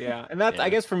basketball. Yeah, and that's I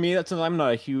guess for me, that's I'm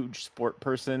not a huge sport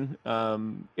person.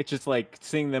 It's just like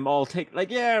seeing them all take like,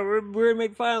 yeah, we're gonna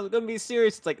make finals, it's gonna be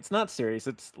serious. It's like it's not serious.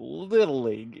 It's Little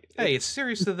League. Hey, it's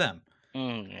serious to them.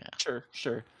 Yeah.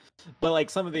 Sure. But like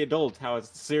some of the adults, how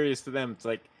it's serious to them. It's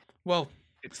like, Well,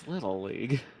 it's Little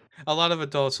League. a lot of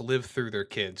adults live through their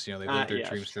kids. You know, they live their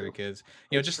dreams through their kids.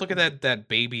 You know, just look at that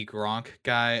baby Gronk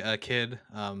guy, kid.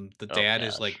 The dad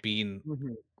is like being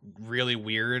really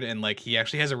weird, and like he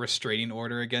actually has a restraining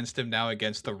order against him now,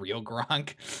 against the real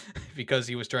Gronk, because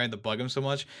he was trying to bug him so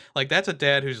much. Like, that's a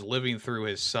dad who's living through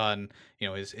his son. You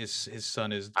know, his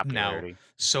son is now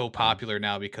so popular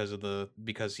now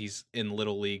because he's in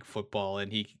Little League football,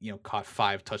 and he, you know, caught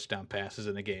 5 touchdown passes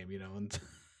in a game. You know, and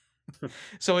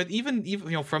so even you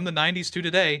know, from the 90s to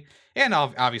today, and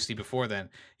obviously before then,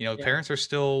 you know, parents are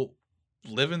still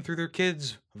living through their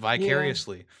kids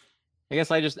vicariously. I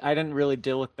guess I didn't really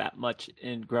deal with that much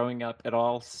in growing up at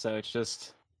all, so it's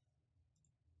just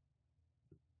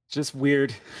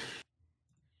weird.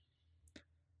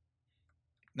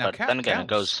 Now, But then again, it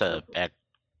goes to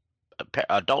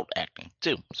adult acting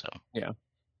too. So yeah.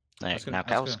 I was going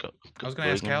to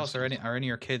ask Callus, are any of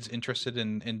your kids interested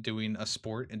in doing a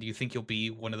sport, and do you think you'll be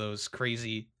one of those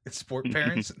crazy sport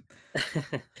parents?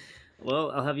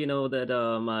 Well, I'll have you know that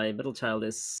my middle child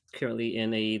is currently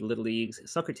in a Little League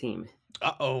soccer team.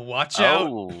 Uh-oh, watch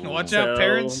out. Watch out,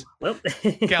 parents. Well,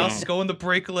 Callus is going to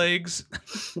break legs.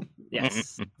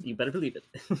 Yes, you better believe it.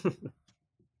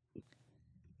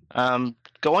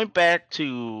 Going back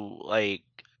to like,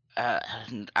 I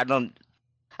don't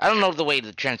know the way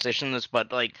to transition this,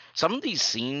 but like some of these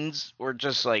scenes were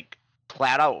just like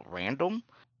flat out random.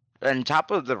 On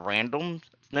top of the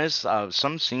randomness,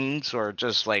 some scenes were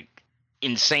just like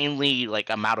insanely like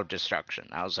amount of destruction.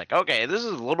 I was like, okay, this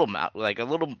is a little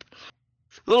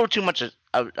too much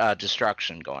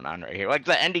destruction going on right here. Like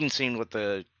the ending scene with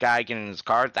the guy getting in his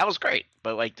car, that was great.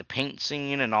 But like the paint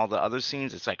scene and all the other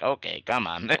scenes, it's like, okay, come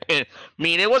on. I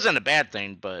mean, it wasn't a bad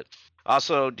thing, but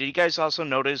also, did you guys also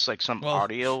notice like some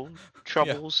audio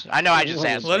troubles? Yeah. I know I just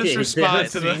asked. Let us respond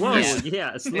to the. Whoa,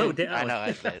 yeah, slow down. I know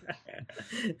I did.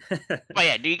 But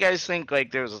yeah, do you guys think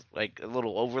like there's like a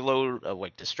little overload of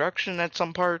like destruction at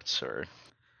some parts, or?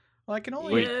 Well, I can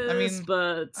only. Yes, I mean,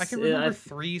 but I can remember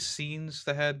 3 scenes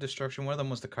that had destruction. One of them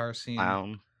was the car scene.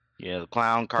 Clown. Yeah, the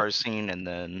clown car scene, and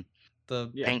then the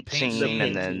paint scene,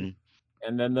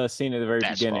 and then the scene at the very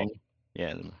beginning.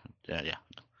 Yeah.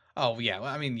 Oh yeah, well,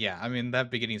 I mean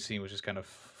that beginning scene was just kind of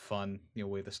fun, you know,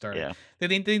 way to start. Yeah. They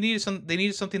needed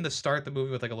something to start the movie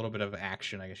with, like a little bit of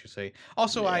action, I guess you'd say.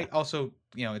 Also,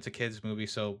 you know, it's a kids movie,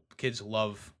 so kids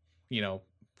love, you know,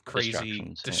 crazy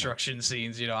Destructions, yeah. destruction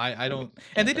scenes. You know, I don't,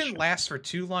 and they didn't last for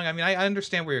too long. I mean, I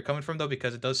understand where you're coming from though,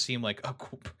 because it does seem like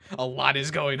a lot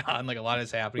is going on, like a lot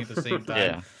is happening at the same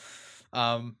time.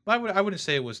 I wouldn't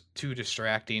say it was too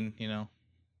distracting. You know.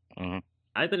 Hmm.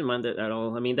 I didn't mind it at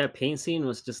all. I mean, that paint scene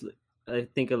was just, I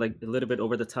think, like a little bit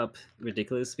over the top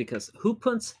ridiculous, because who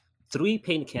puts 3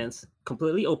 paint cans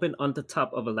completely open on the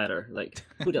top of a ladder? Like,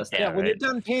 who does that? Yeah, when you're right.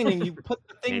 done painting, you put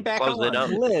the thing You back close it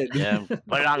on, up. lid. Yeah,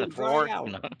 put it on the It'll dry floor. out.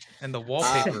 You know? And the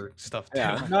wallpaper stuff too.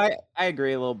 Yeah, no, I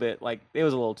agree a little bit. Like, it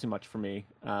was a little too much for me.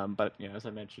 But as I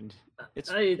mentioned,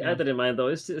 I didn't mind though.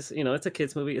 It's just, it's a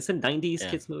kids movie. It's a '90s Yeah.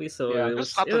 kids movie, so Yeah. it There's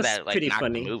was something that like pretty knocked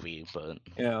funny. the movie, but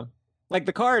like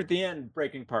the car at the end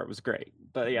breaking part was great.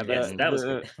 But yeah, Yes, that was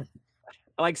good.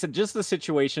 like I said, just the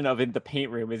situation of in the paint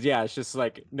room is it's just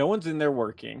like no one's in there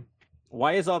working.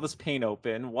 Why is all this paint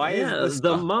open? Why is this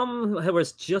the stuff- mom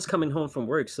was just coming home from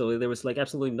work, so there was like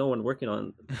absolutely no one working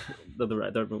on the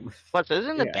room. plus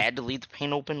isn't it Yeah. bad to leave the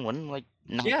paint open? Wouldn't like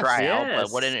not Yes, dry out, but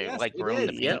yes, wouldn't it yes, like it ruin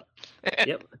the is, paint?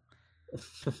 Yep.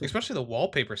 Especially the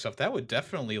wallpaper stuff, that would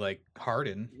definitely like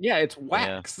harden. Yeah, it's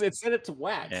wax. It said it's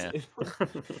wax. Yeah.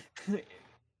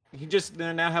 You just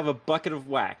now have a bucket of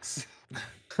wax,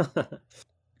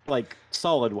 like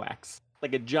solid wax,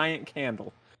 like a giant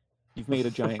candle. You've made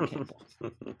a giant candle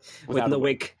With Without no a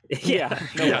wick. Yeah,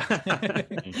 no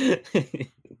Yeah.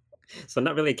 So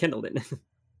not really a Kindle then.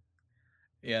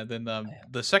 Yeah, then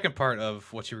the second part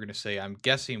of what you were going to say, I'm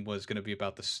guessing, was going to be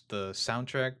about the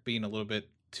soundtrack being a little bit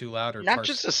too loud, or Not parts...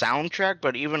 just the soundtrack,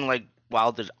 but even like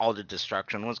while all the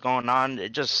destruction was going on,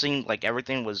 it just seemed like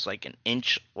everything was like an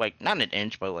inch, like not an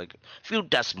inch, but like a few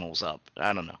decimals up.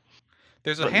 I don't know.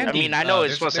 There's a But, handy. I mean, I know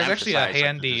it's there's supposed to actually a emphasize, like, the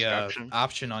handy destruction.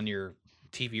 option on your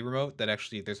TV remote that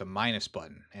actually there's a minus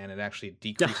button, and it actually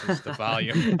decreases the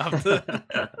volume of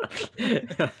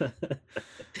the.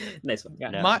 Nice one.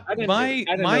 Yeah. My I didn't my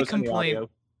notice my any complaint. audio.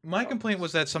 My complaint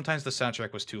was that sometimes the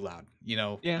soundtrack was too loud, you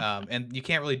know, Yeah. and you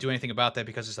can't really do anything about that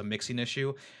because it's a mixing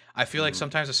issue. I feel like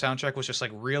sometimes the soundtrack was just like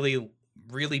really,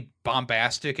 really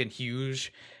bombastic and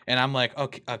huge, and I'm like,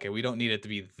 okay, we don't need it to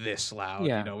be this loud,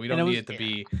 Yeah, you know, we and don't it need was- it to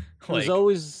be It was like,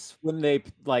 always when they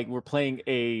like were playing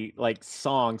a like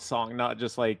song, not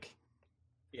just like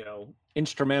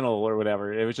instrumental or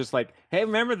whatever. It was just like, hey,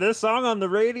 remember this song on the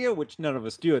radio, which none of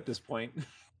us do at this point.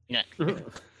 Yeah.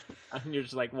 And you're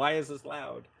just like, why is this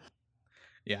loud?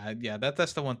 yeah,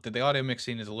 that's the one thing. The audio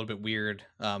mixing is a little bit weird.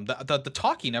 The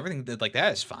talking, everything like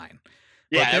that is fine.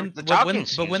 Yeah, but then, the but talking when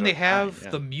scenes they are fine, have yeah.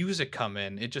 the music come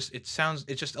in, it's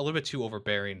just a little bit too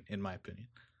overbearing in my opinion.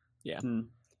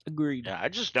 Agreed. Yeah, I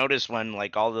just noticed when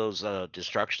like all those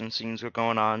destruction scenes were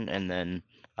going on, and then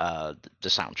the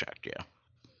soundtrack. Yeah.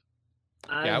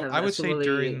 Yeah, have I would say during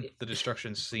absolutely- the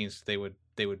destruction scenes they would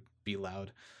be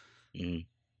loud. Mhm.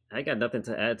 I got nothing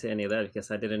to add to any of that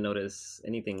because I didn't notice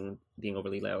anything being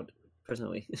overly loud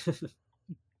personally.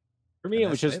 For me, it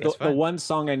was That's- just that's the fine. one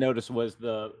song I noticed was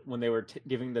when they were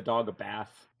giving the dog a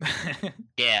bath.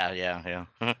 Yeah.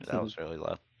 That was really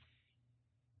loud.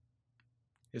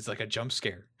 It's like a jump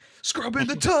scare. Scrub in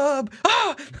the tub.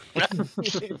 Ah!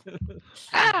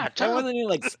 Ah, That wasn't any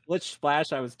like splish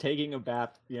splash. I was taking a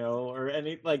bath, or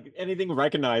anything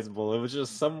recognizable. It was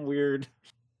just some weird.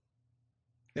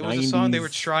 It was a song they were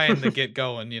 90s. trying to get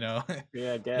going, Yeah,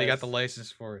 I guess. They got the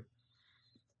license for it.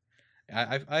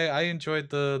 I enjoyed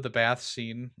the bath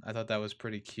scene. I thought that was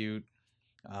pretty cute.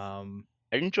 I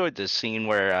enjoyed the scene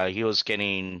where he was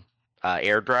getting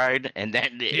air dried, and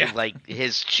then Yeah. like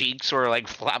his cheeks were like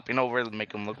flopping over to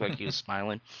make him look like he was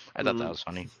smiling. I thought that Mm. was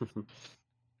funny.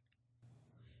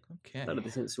 Okay. A lot of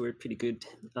the scenes were pretty good.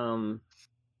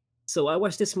 So I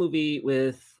watched this movie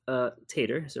with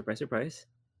Tater, surprise, surprise,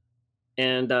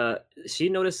 and she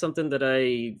noticed something that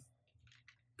I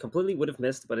completely would have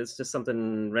missed, but it's just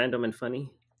something random and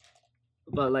funny.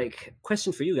 But like,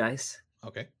 question for you guys: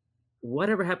 Okay.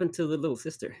 whatever happened to the little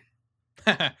sister?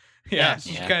 Yeah,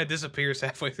 she Yeah. kind of disappears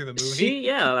halfway through the movie.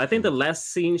 Yeah, I think the last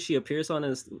scene she appears on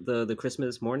is the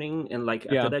Christmas morning, and like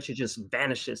Yeah. after that she just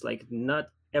vanishes, like not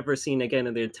ever seen again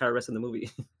in the entire rest of the movie.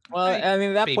 Well, I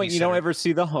mean, at that point, you don't Babysitter. ever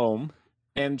see the home,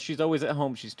 and she's always at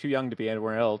home. She's too young to be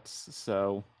anywhere else.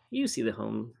 So You see the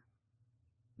home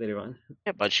later on.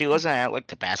 Yeah, but she wasn't at like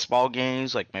the basketball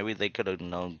games. Like maybe they could have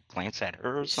glanced at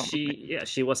her or something.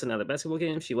 She wasn't at the basketball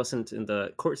game. She wasn't in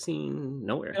the court scene.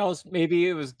 Nowhere. maybe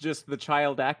it was just the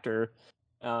child actor.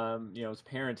 His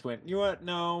parents went, you know what?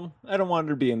 No, I don't want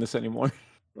her to be in this anymore.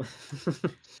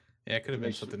 Yeah, it could have been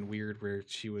Makes- something weird where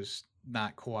she was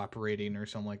not cooperating or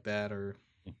something like that. Or,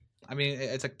 I mean,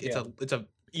 it's a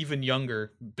even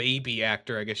younger baby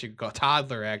actor, I guess you could call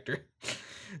toddler actor.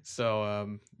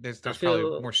 So there's I probably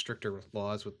feel- more stricter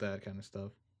laws with that kind of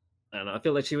stuff. I don't know. I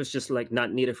feel like she was just like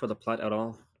not needed for the plot at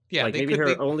all. Yeah, Like they maybe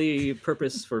could. her only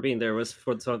purpose for being there was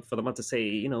for the mom to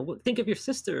say, think of your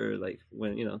sister, like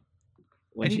when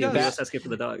when And he she does. was asking for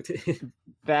the dog.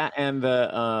 That and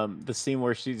the scene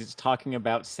where she's talking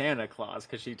about Santa Claus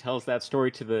because she tells that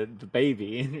story to the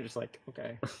baby, and you're just like,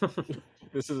 okay,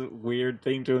 this is a weird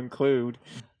thing to include.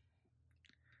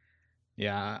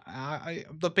 Yeah,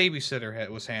 the babysitter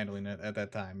was handling it at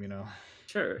that time.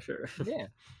 Sure. Yeah.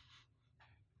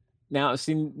 Now,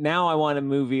 see, now I want a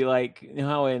movie like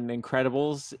how in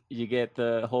Incredibles you get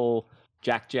the whole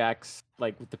Jack's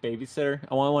like with the babysitter.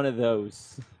 I want one of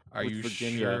those. Are with you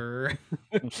Virginia. sure?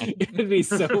 It'd be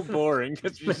so boring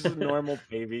because she's just a normal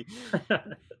baby.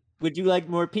 Would you like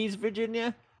more peas,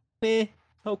 Virginia?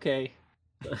 Okay.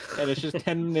 And it's just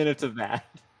 10 minutes of that.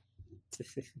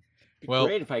 Well,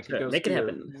 great if I could go make it see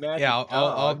happen. Yeah,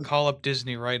 I'll call up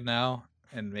Disney right now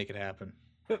and make it happen.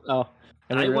 Oh,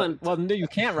 I want. Well, no, you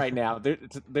can't right now.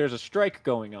 There's a strike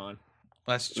going on.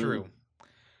 That's true.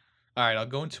 All right, I'll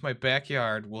go into my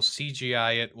backyard. We'll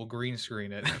CGI it. We'll green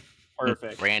screen it.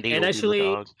 Perfect. Randy And will be the actually,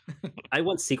 dog. I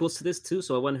want sequels to this too.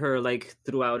 So I want her like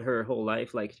throughout her whole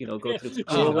life, like go through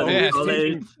Oh, school man. and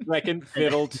college. Second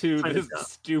fiddle to Find a this job.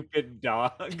 stupid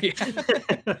dog. Did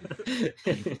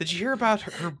you hear about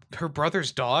her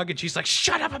brother's dog? And she's like,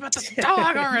 "Shut up about the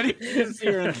dog already." He's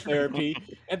here in therapy,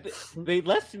 and they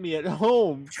left me at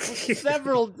home for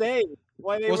several days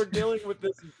while they were dealing with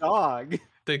this dog.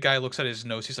 The guy looks at his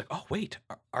nose. He's like, "Oh wait,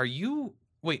 are you?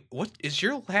 Wait, what is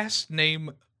your last name?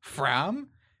 Fram?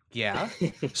 Yeah.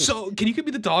 So can you give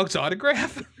me the dog's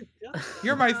autograph?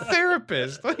 You're my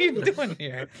therapist. What are you doing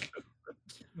here?"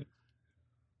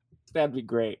 That'd be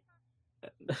great.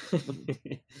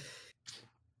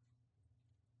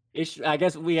 I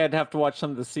guess we had to have to watch some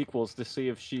of the sequels to see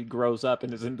if she grows up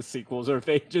and is in the sequels, or if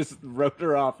they just wrote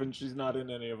her off and she's not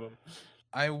in any of them.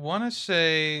 I want to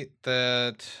say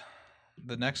that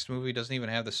the next movie doesn't even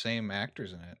have the same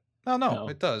actors in it. No,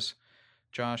 it does.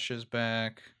 Josh is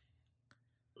back.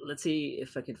 Let's see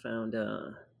if I can find.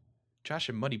 Josh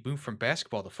and Muddy moved from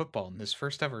basketball to football in his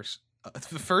first ever,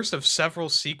 the first of several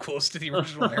sequels to the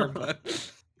original Air Bud.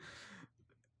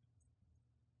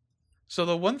 So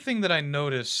the one thing that I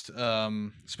noticed,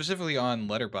 specifically on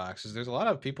Letterboxd, is there's a lot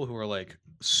of people who are like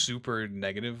super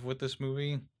negative with this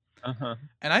movie.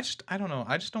 And I don't know.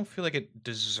 I just don't feel like it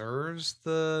deserves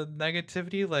the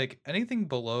negativity. Like anything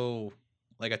below,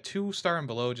 like a 2-star and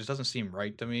below, just doesn't seem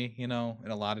right to me. In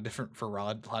a lot of different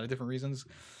reasons.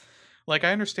 Like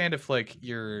I understand if like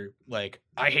you're like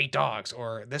I hate dogs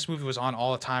or this movie was on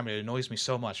all the time and it annoys me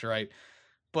so much, right?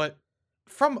 But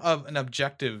from an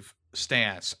objective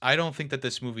stance, I don't think that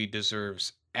this movie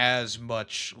deserves as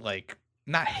much like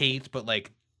not hate but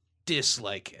like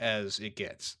dislike as it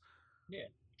gets. Yeah.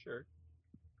 Sure.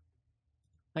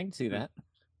 I can see that.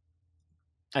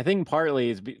 I think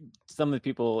partly is some of the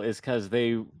people is because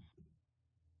their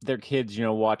kids,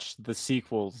 watch the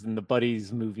sequels and the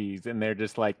Buddies movies, and they're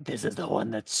just like, "This is the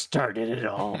one that started it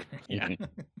all." Yeah.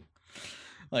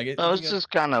 Like it. Well, it's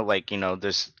just kind of like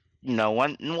this.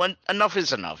 One enough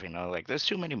is enough. Like there's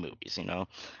too many movies. And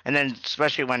then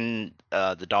especially when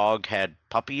the dog had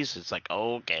puppies, it's like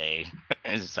okay,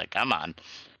 it's like come on.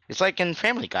 It's like in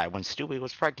Family Guy when Stewie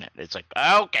was pregnant. It's like,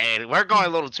 okay, we're going a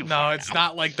little too far. No, it's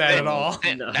not like that at all.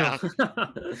 No.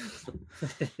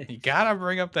 You gotta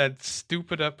bring up that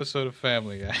stupid episode of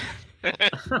Family Guy.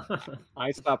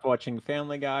 I stopped watching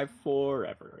Family Guy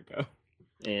forever ago.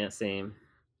 Yeah, same.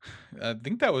 I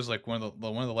think that was like one of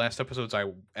the last episodes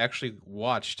I actually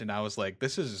watched, and I was like,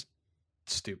 "This is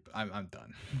stupid. I'm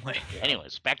done." Like,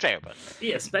 anyways, back to Air Bud.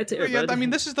 Yes, back to Air Bud. Yeah, I mean,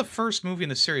 this is the first movie in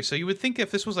the series, so you would think if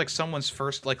this was like someone's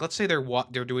first, like let's say they're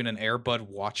doing an Air Bud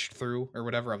watch through or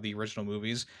whatever of the original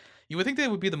movies, you would think they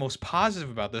would be the most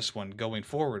positive about this one going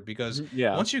forward because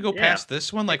once you go past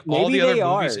this one, like all the other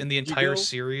movies in the entire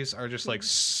series are just like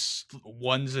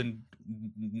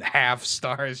 1.5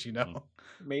 stars,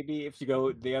 Maybe if you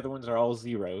go, the other ones are all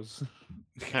zeros.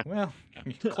 Well,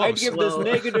 I'd give this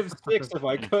 -6 if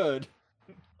I could.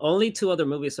 Only 2 other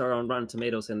movies are on Rotten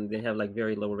Tomatoes, and they have like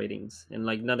very low ratings, and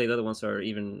like none of the other ones are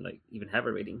even have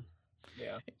a rating.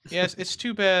 Yeah. Yes, it's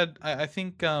too bad. I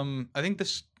think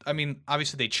this. I mean,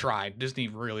 obviously they tried. Disney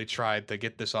really tried to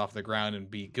get this off the ground and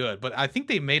be good, but I think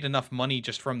they made enough money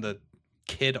just from the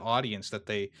kid audience that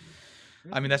they.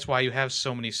 I mean, that's why you have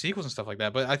so many sequels and stuff like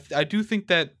that. But I do think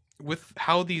that with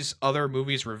how these other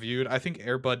movies reviewed, I think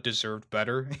Air Bud deserved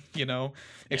better,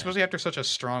 especially after such a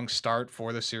strong start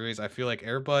for the series. I feel like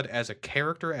Air Bud as a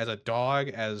character, as a dog,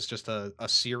 as just a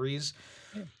series,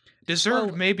 deserved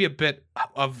Well- maybe a bit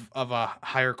of a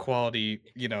higher quality,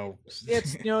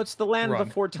 It's the land Run.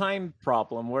 before time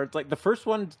problem where it's like the first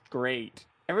one's great,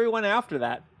 everyone after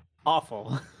that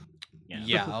awful.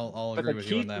 Yeah, I'll But agree they with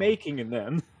you on keep that. making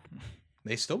them.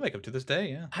 They still make them to this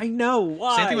day, yeah. I know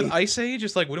why. Same thing with Ice Age.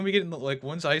 It's like, when are we getting like,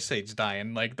 when's Ice Age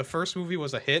dying? Like, the first movie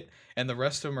was a hit, and the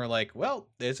rest of them are like, well,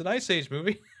 it's an Ice Age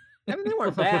movie. I mean, they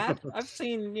weren't bad. I've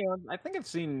seen, I think I've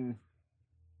seen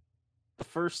the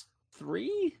first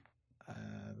 3.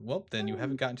 Well, then you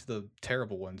haven't gotten to the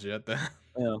terrible ones yet. Then.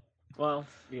 Yeah. Well,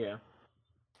 yeah.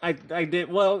 I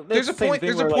did. Well, There's a the same point. thing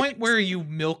There's a where, point where you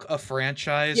milk a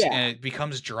franchise Yeah. and it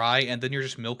becomes dry, and then you're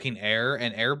just milking air.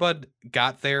 And Airbud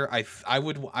got there. I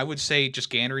would say, just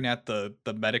gandering at the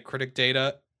Metacritic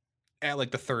data, at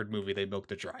like the third movie they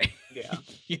milked it dry. Yeah.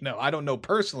 I don't know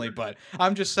personally, but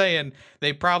I'm just saying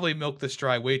they probably milked this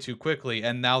dry way too quickly,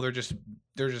 and now they're just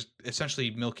essentially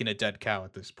milking a dead cow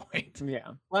at this point. Yeah.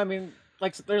 Well, I mean,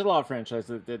 like, there's a lot of franchises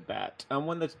that did that.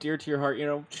 One that's dear to your heart,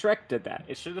 Shrek did that.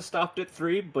 It should have stopped at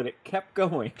 3, but it kept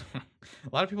going. A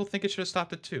lot of people think it should have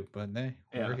stopped at 2, but we're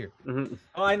Yeah. here. Mhm.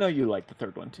 Oh, I know you like the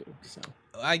third one too. So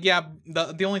Yeah,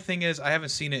 the only thing is I haven't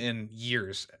seen it in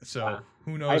years, so Wow.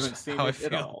 who I knows haven't seen how I it feel.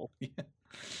 at all. Yeah.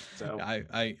 So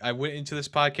I went into this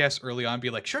podcast early on,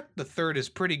 be like, Shrek the Third is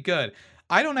pretty good.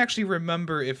 I don't actually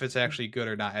remember if it's actually good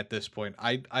or not at this point.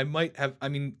 I might have. I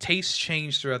mean, tastes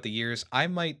change throughout the years. I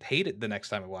might hate it the next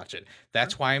time I watch it.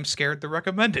 That's why I'm scared to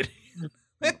recommend it.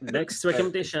 Next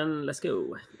recommendation, let's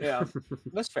go. yeah,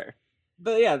 that's fair.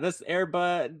 But yeah, this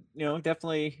Airbud,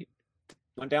 definitely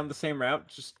went down the same route.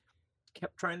 Just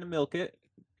kept trying to milk it,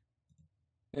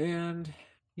 and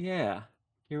yeah,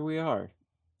 here we are.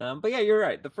 But yeah, you're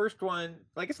right. The first one,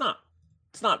 like, it's not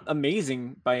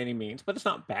amazing by any means, but it's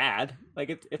not bad. Like,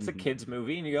 it's a Mhm. kids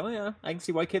movie, and you go, yeah, I can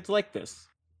see why kids like this.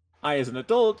 I, as an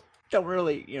adult, don't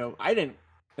really, I didn't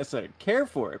necessarily care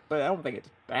for it, but I don't think it's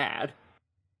bad.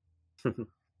 And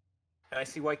I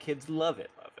see why kids love it.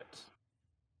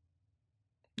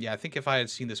 Yeah, I think if I had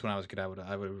seen this when I was a kid, I would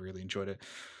have really enjoyed it.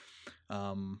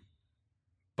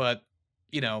 But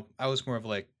I was more of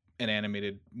like an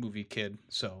animated movie kid,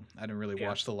 so I didn't really Yeah.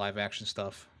 watch the live action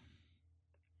stuff.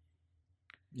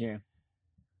 Yeah.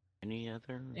 Any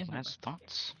other last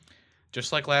thoughts?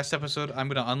 Just like last episode, I'm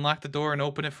going to unlock the door and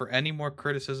open it for any more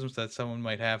criticisms that someone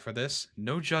might have for this.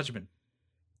 No judgment.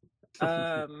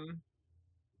 I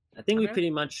think we Okay. pretty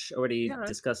much already Yeah.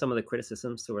 discussed some of the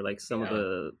criticisms, or like some of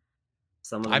the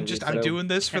I'm doing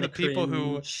this for the kinda people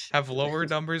who cringe. have lower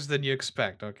numbers than you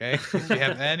expect, okay? If you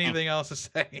have anything else to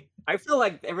say. I feel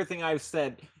like everything I've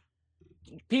said,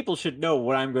 people should know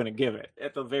what I'm going to give it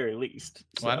at the very least.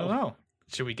 Well, I don't So, know.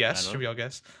 Should we guess? don't Should we all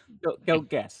guess? Go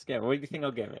guess. Yeah, what do you think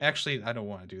I'll give it? Actually, I don't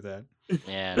want to do that.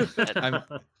 Yeah,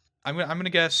 I'm gonna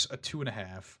guess a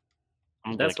 2.5.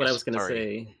 That's what I was gonna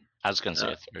say. I was gonna say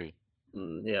Uh, a 3.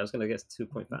 Yeah, I was gonna guess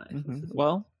 2.5.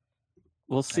 Well,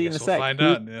 we'll see in a guess sec. we'll find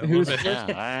out in a little Who's bit. Yeah,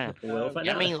 all right. We'll find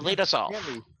I out. mean, lead us off.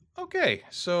 Okay,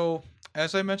 so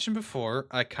as I mentioned before,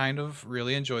 I kind of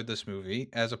really enjoyed this movie.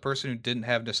 As a person who didn't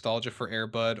have nostalgia for Air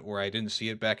Bud, or I didn't see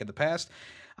it back in the past,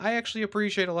 I actually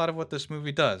appreciate a lot of what this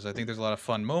movie does. I think there's a lot of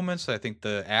fun moments. I think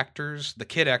the actors, the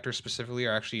kid actors specifically,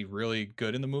 are actually really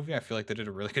good in the movie. I feel like they did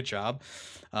a really good job.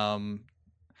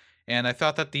 And I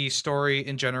thought that the story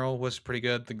in general was pretty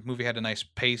good. The movie had a nice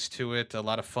pace to it, a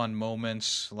lot of fun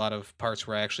moments, a lot of parts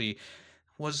where I actually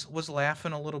was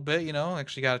laughing a little bit,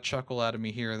 actually got a chuckle out of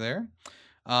me here or there.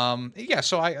 Yeah,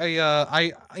 so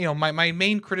my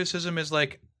main criticism is,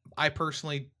 like, I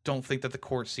personally don't think that the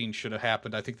court scene should have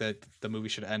happened. I think that the movie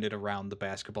should have ended around the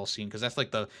basketball scene, because that's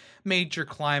like the major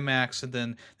climax, and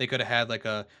then they could have had like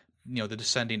a the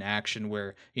descending action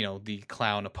where the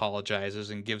clown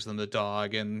apologizes and gives them the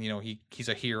dog, and he's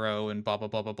a hero and blah blah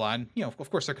blah blah blah, and of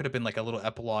course there could have been like a little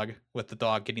epilogue with the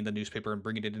dog getting the newspaper and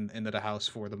bringing it into the house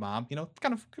for the mom.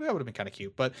 Kind of, that would have been kind of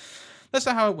cute, but that's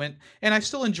not how it went. And I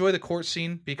still enjoy the court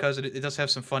scene because it does have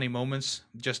some funny moments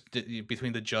just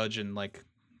between the judge and like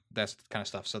that's kind of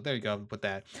stuff. So there you go with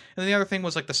that. And then the other thing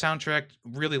was like the soundtrack,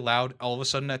 really loud all of a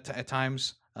sudden at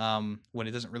times, when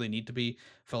it doesn't really need to be.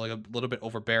 Felt like a little bit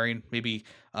overbearing, maybe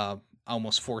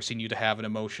almost forcing you to have an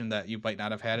emotion that you might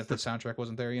not have had if the soundtrack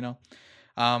wasn't there,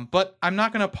 But I'm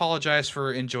not going to apologize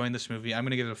for enjoying this movie. I'm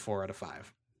going to give it a 4 out of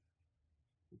 5.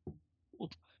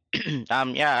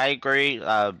 Yeah, I agree.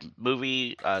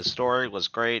 Movie story was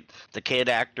great. The kid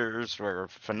actors were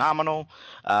phenomenal.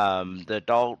 The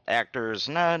adult actors,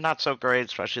 no, not so great,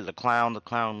 especially the clown. The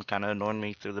clown kind of annoyed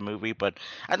me through the movie, but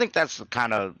I think that's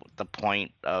kind of the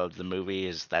point of the movie,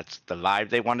 is that's the vibe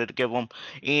they wanted to give him,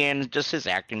 and just his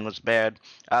acting was bad.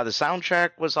 The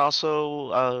soundtrack was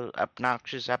also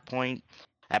obnoxious at point.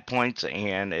 at points,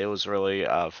 and it was really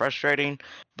frustrating.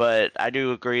 But I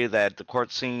do agree that the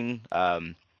court scene,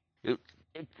 it,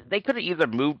 they could have either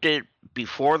moved it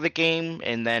before the game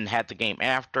and then had the game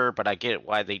after. But I get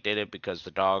why they did it, because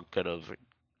the dog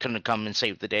couldn't come and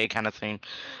save the day, kind of thing.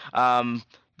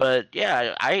 But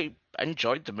yeah, I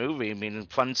enjoyed the movie. I mean,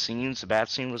 fun scenes. The bat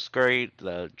scene was great.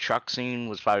 The truck scene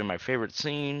was probably my favorite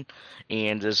scene,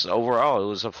 and just overall, it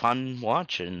was a fun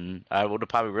watch. And I would have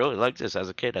probably really liked this as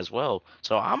a kid as well.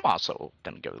 So I'm also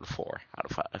gonna give it a 4 out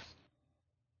of 5.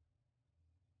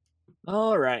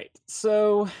 All right.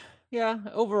 So, yeah,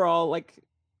 overall, like,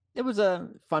 it was a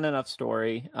fun enough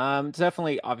story. It's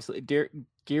definitely, obviously,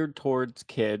 geared towards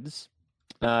kids.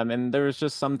 And there was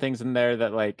just some things in there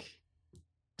that, like,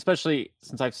 especially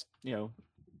since I've,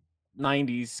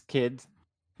 90s kids,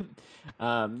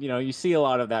 you see a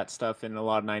lot of that stuff in a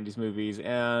lot of 90s movies.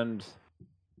 And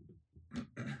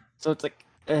so it's like,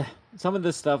 some of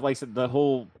this stuff, like I said, the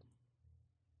whole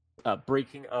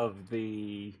breaking of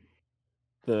the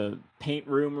paint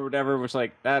room or whatever, was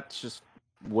like, that's just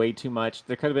way too much.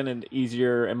 There could have been an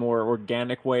easier and more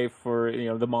organic way for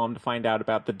the mom to find out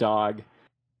about the dog.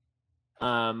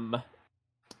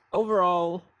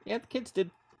 Overall, yeah, the kids did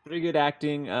pretty good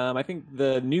acting. I think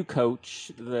the new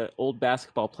coach, the old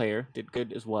basketball player, did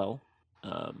good as well.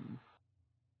 And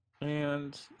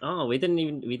we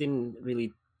didn't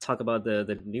really talk about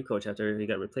the new coach after he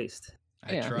got replaced.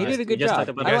 I tried. He did a good Just job. talk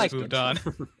about I You liked guys moved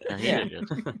him. on. Yeah.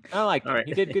 I liked him. All right.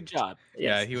 He did a good job.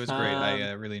 Yeah, Yes. he was great.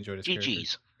 I really enjoyed his character.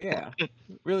 GG's. Yeah,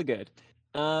 really good.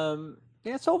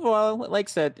 Yeah, so overall, like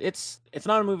I said, it's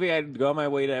not a movie I'd go on my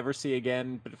way to ever see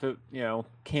again. But if it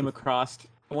came across,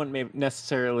 I wouldn't maybe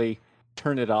necessarily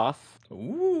turn it off.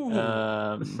 Ooh.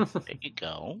 There you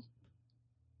go.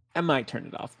 I might turn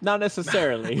it off. Not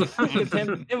necessarily.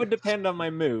 It would depend on my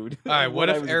mood. All right. What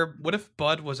if I was- what if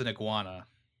Bud was an iguana?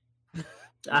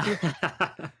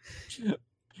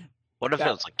 What if Yeah.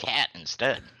 it was a cat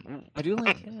instead? Ooh. I do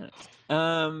like cats.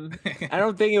 I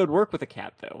don't think it would work with a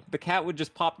cat though. The cat would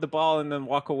just pop the ball and then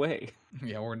walk away.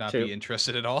 Yeah, or not True. be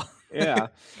interested at all. Yeah.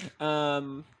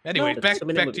 Anyway, No, back so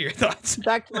many to movies. your thoughts.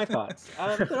 Back to my thoughts.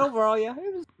 But overall, yeah,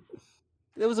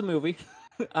 it was a movie.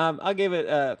 I'll give it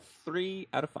a 3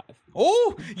 out of 5.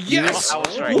 Oh yes! I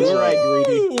was right. You were right,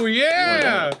 Greedy. Ooh,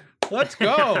 yeah! Let's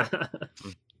go.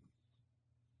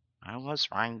 I was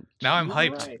right. Now I'm You were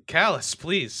hyped. right. Callus,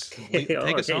 please take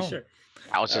us Okay, home. sure.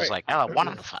 I was just like, 1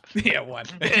 out of 5. Yeah, one.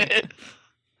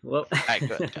 Well, Alright,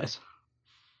 good, guys.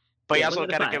 But you Yeah, also 1 out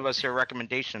of gotta 5. give us your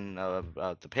recommendation of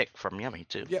the pick from Yummy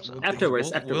too. Yeah, so. we'll-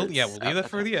 Afterwards, we'll leave that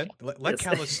for the end. Let Yes.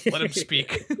 Callus let him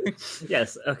speak.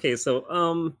 Yes. Okay.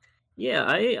 So, yeah,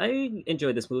 I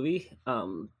enjoyed this movie.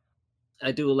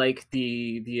 I do like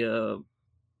the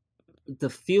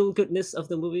feel goodness of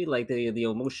the movie, like the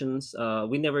emotions.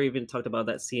 We never even talked about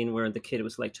that scene where the kid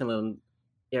was like telling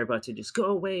Airbud to just go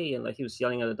away, and like he was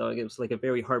yelling at the dog. It was like a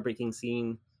very heartbreaking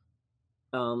scene.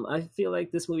 I feel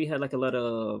like this movie had like a lot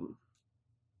of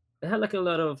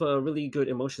really good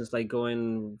emotions, like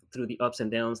going through the ups and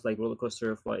downs, like roller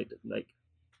coaster of like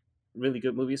really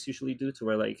good movies usually do, to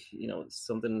where like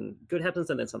something good happens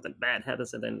and then something bad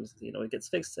happens and then it gets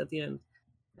fixed at the end.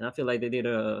 And I feel like they did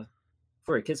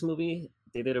for a kids movie,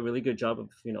 they did a really good job of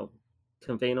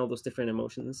conveying all those different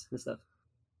emotions and stuff.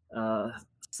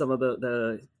 Some of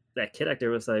that kid actor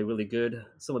was like really good.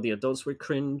 Some of the adults were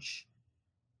cringe,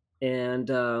 and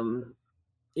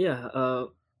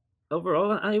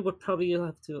overall, I would probably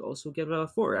have to also give it a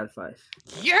 4 out of 5.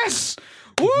 Yes!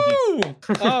 Woo!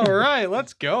 All right,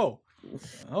 let's go.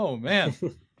 Oh man.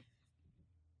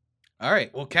 All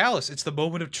right. Well, Callus, it's the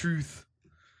moment of truth.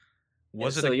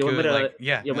 Was it so a you want me good to, like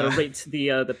yeah. You want me to rate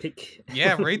the pick?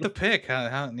 Yeah, rate the pick.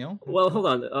 How Well, hold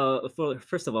on.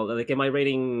 First of all, like, am I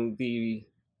rating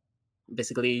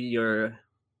basically your?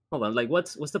 Hold on. Like,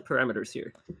 what's the parameters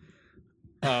here?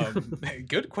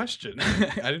 Good question.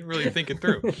 I didn't really think it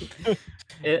through.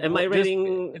 Am I Just-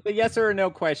 rating? It's a yes or a no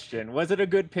question. Was it a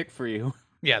good pick for you?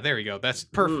 Yeah, there you go. That's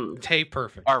perfect. Hey,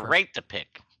 perfect. Or perfect. rate the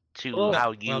pick to Well-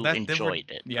 how you Well, then we're- enjoyed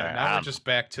it. Yeah, Or, now we're um, just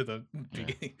back to the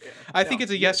beginning. I think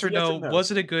it's a yes or yes no. or no. Was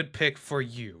it a good pick for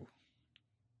you?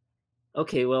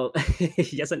 Okay, well,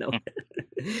 yes and no.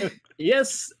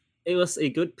 Yes, it was a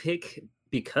good pick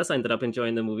because I ended up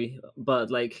enjoying the movie. But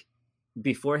like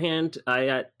beforehand,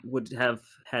 I would have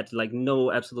had like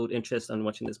no absolute interest on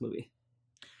watching this movie.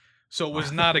 So it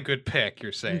was not a good pick,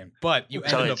 you're saying, but you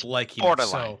So ended it's up liking it. borderline.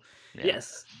 So yeah.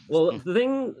 Yes. Well, the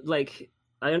thing, like,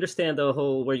 I understand the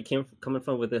whole where you coming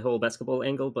from with the whole basketball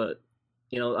angle, but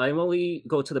I'm only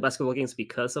go to the basketball games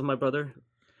because of my brother.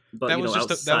 But That you was know,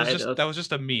 just outside of that was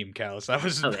just a meme, Callus. I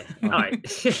was okay, all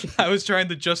right, I was trying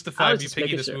to justify was me just picking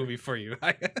making this sure. movie for you.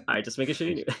 All right, just making sure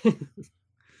you knew.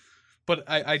 But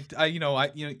I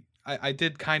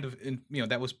did kind of,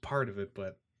 that was part of it.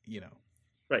 But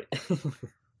Right.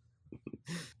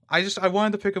 I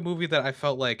wanted to pick a movie that I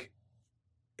felt like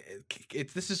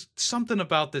this is something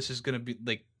about this is gonna be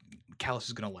like Callus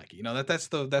is gonna like it. That's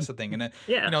the thing. And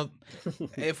Yeah.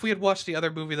 if we had watched the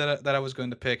other movie that I was going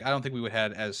to pick, I don't think we would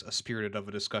have had as a spirited of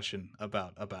a discussion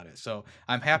about it. So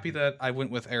I'm happy that I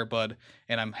went with Air Bud,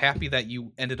 and I'm happy that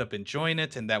you ended up enjoying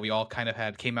it, and that we all kind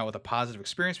of came out with a positive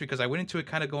experience, because I went into it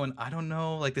kind of going, I don't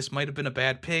know, like this might have been a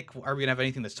bad pick. Are we gonna have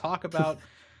anything to talk about?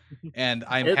 And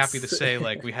I'm happy to It's say,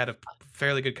 like, we had a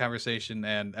fairly good conversation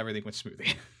and everything went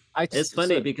smoothly. it's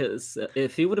funny because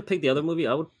if he would have picked the other movie,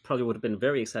 I would have been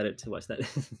very excited to watch that.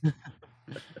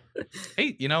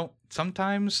 Hey,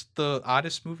 sometimes the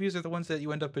oddest movies are the ones that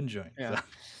you end up enjoying. Yeah.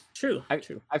 So.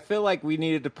 True. I feel like we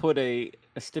needed to put a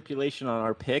stipulation on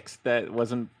our picks that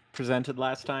wasn't presented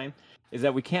last time, is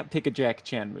that we can't pick a Jackie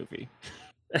Chan movie.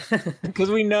 Because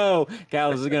we know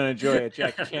Gals is going to enjoy a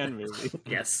Jackie Chan movie.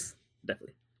 Yes,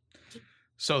 definitely.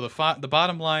 So the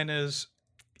bottom line is,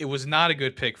 it was not a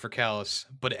good pick for Callus,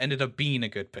 but it ended up being a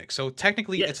good pick. So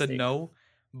technically, Yes, it's a there you no,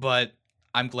 but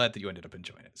I'm glad that you ended up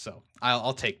enjoying it. So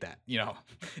I'll take that.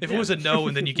 If it Yeah. was a no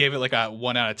and then you gave it like a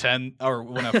 1 out of 10 or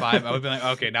 1 out of 5, I would be like,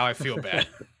 okay, now I feel bad.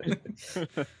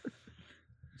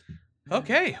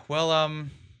 Okay, well,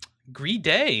 Green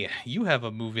Day, you have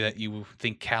a movie that you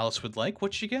think Callus would like.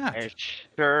 What you got? I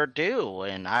sure do.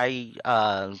 And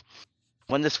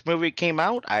when this movie came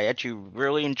out, I actually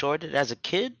really enjoyed it as a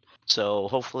kid. So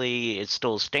hopefully it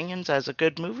still stands as a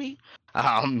good movie.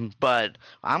 But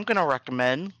I'm gonna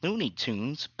recommend Looney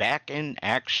Tunes Back in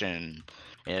Action,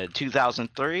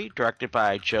 2003, directed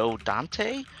by Joe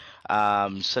Dante.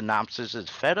 Synopsis is: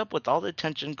 fed up with all the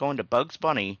attention going to Bugs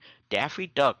Bunny, Daffy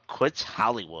Duck quits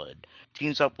Hollywood,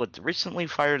 teams up with recently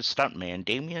fired stuntman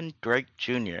Damian Drake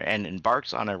Jr. and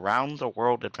embarks on a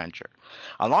round-the-world adventure.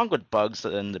 Along with Bugs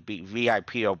and the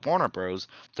VIP of Warner Bros.,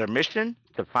 their mission: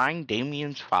 to find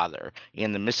Damian's father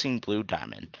and the missing blue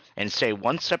diamond, and stay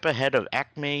one step ahead of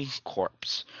Acme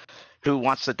Corpse, who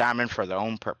wants the diamond for their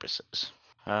own purposes.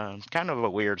 Kind of a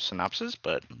weird synopsis,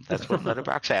 but that's what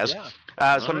Letterboxd has.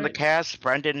 Yeah. Some of the Alright. cast: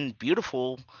 Brendan,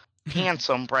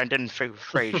 handsome Brendan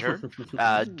Fraser,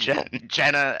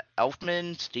 Jenna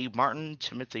Elfman, Steve Martin,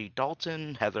 Timothy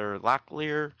Dalton, Heather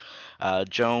Locklear,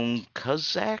 Joan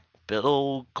Cusack,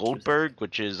 Bill Goldberg,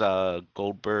 which is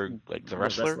Goldberg, like the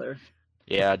wrestler.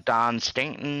 Yeah, Dan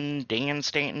Stanton,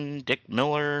 Dick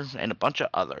Miller, and a bunch of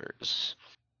others.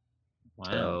 Wow.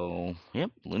 So,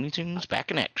 yep, Looney Tunes Back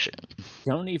in Action.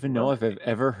 Don't even know if I've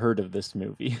ever heard of this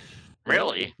movie.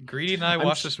 Really? Greedy and I I'm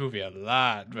watched sh- this movie a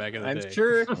lot back in the I'm day.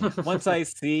 sure once I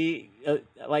see,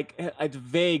 it's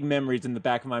vague memories in the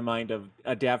back of my mind of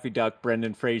a Daffy Duck,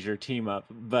 Brendan Fraser team up,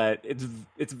 but it's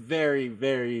very,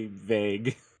 very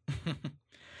vague.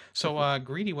 So,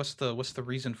 Greedy, what's the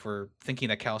reason for thinking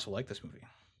that Callus will like this movie?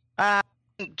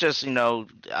 Just,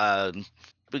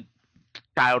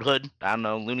 childhood. I don't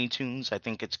know, Looney Tunes. I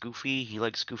think it's goofy. He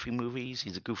likes goofy movies.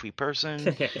 He's a goofy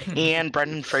person. And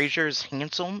Brendan Fraser's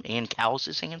handsome, and Callus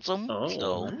is handsome. Oh.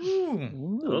 So,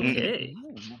 Ooh. Okay.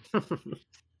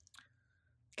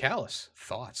 Callus,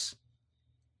 thoughts?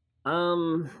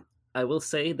 I will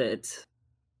say that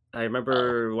I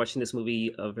remember watching this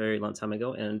movie a very long time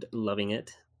ago and loving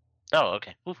it. oh,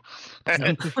 okay. Oof.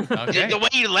 Okay. The way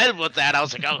you led with that, I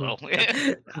was like, oh.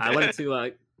 I wanted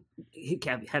to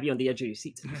have you on the edge of your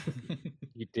seat.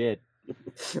 You did.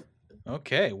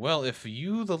 Okay, well, if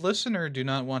you, the listener, do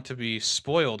not want to be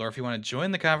spoiled, or if you want to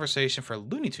join the conversation for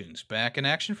Looney Tunes Back in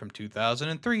Action from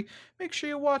 2003, make sure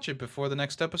you watch it before the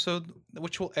next episode,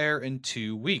 which will air in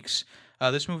 2 weeks.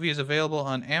 This movie is available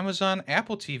on Amazon,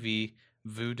 Apple TV,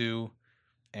 Vudu,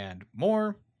 and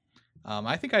more.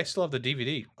 I think I still have the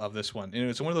DVD of this one. And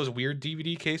it's one of those weird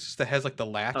DVD cases that has like the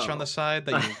latch on the side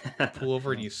that you pull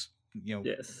over and you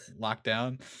Yes. lock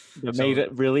down. It So- made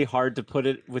it really hard to put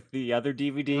it with the other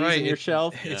DVDs Right, in your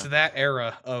shelf. It's that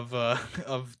era of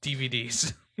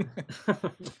DVDs.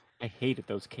 I hated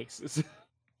those cases.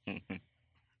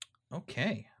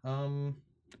 Okay.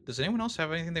 Does anyone else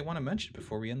have anything they want to mention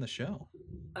before we end the show?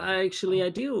 Actually, I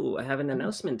do. I have an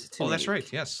announcement to Oh, that's make.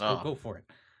 right. Yes. Go for it.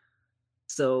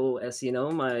 So, as you know,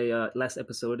 my last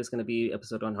episode is going to be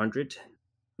episode 100,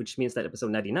 which means that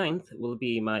episode 99 will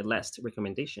be my last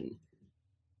recommendation.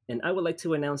 And I would like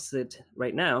to announce it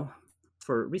right now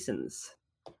for reasons.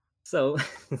 So,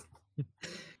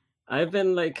 I've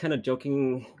been like kind of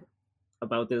joking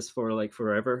about this for like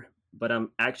forever, but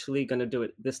I'm actually gonna do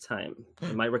it this time.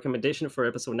 And my recommendation for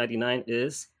episode 99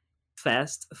 is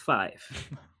Fast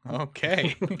 5.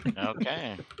 Okay.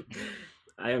 Okay.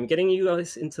 I am getting you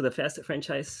guys into the Fast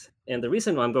franchise, and the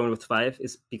reason why I'm going with 5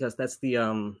 is because that's the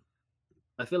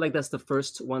I feel like that's the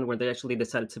first one where they actually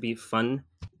decided to be fun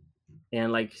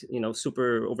and like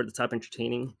super over the top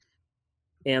entertaining.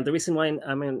 And the reason why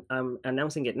I'm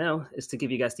announcing it now is to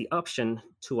give you guys the option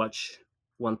to watch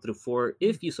 1 through 4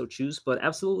 if you so choose, but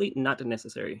absolutely not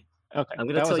necessary. Okay. I'm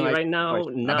gonna tell you right now,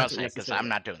 I'm not about to say because necessary. I'm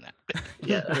not doing that.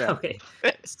 Yeah. Yeah. Okay.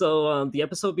 So the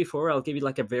episode before, I'll give you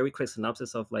like a very quick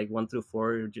synopsis of like 1 through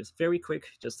 4, just very quick,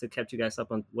 just to catch you guys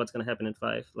up on what's gonna happen in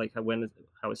 5, like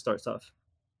how it starts off.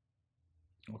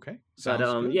 Okay. But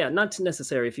Sounds good. yeah, not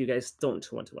necessary if you guys don't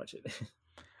want to watch it.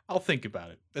 I'll think about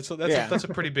it. That's Yeah. that's a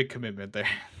pretty big commitment there.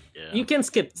 Yeah. You can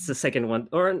skip the second one,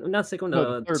 or not second one,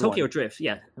 No, the third Tokyo one. Drift.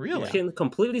 Yeah, Really? you can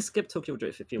completely skip Tokyo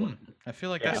Drift if you want. I feel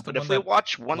like Yeah, that's the but one if we that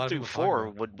watch a 1 lot of through people talk 4,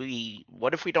 about.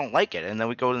 what if we don't like it and then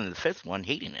we go into the 5th one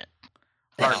hating it?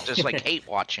 Or just like hate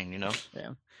watching,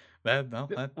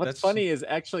 That's What's funny is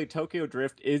actually Tokyo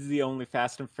Drift is the only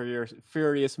Fast and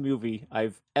Furious movie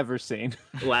I've ever seen.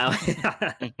 Wow.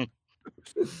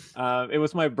 It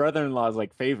was my brother-in-law's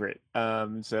like favorite.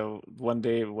 So one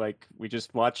day like we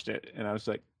just watched it and I was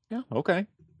like, yeah, okay.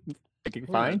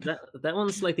 Fine. That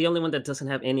one's like the only one that doesn't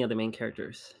have any of the main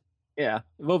characters. Yeah.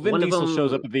 Well, Vin One of Diesel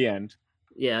shows them- up at the end.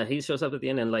 Yeah, he shows up at the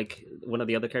end, and like one of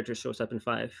the other characters shows up in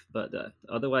 5. But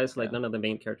otherwise, like Yeah. none of the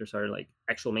main characters are like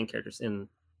actual main characters in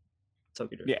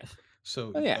Tokyo Drift. Yeah.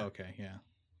 So Oh, yeah. okay, yeah.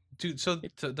 Dude, so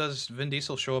does Vin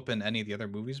Diesel show up in any of the other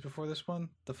movies before this one?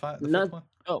 The fifth Not- one?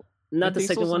 Not Vin the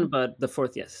second Diesel's one, in- but the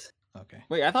 4th, yes. Okay.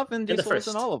 Wait, I thought Vin the Diesel was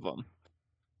in first. all of them.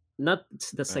 Not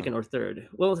the second or third.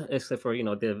 Well, except for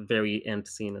the very end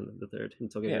scene in the third in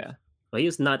Tokyo Drift. Yeah. But he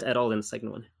was not at all in the second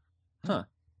one.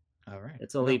 All right.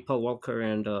 It's only Paul Walker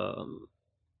and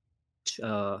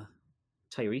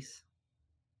Tyrese.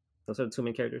 Those are the 2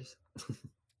 main characters. All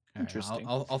right, Interesting.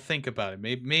 I'll think about it.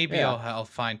 Maybe Yeah. I'll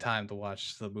find time to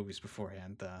watch the movies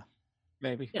beforehand.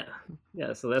 Maybe.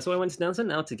 Yeah. So that's why I went to announce it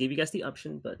now, to give you guys the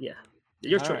option. But yeah,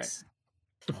 your All right. choice.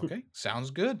 Okay,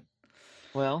 sounds good.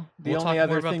 Well, the We'll only talk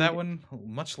other more about thing that one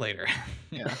much later.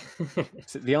 Yeah.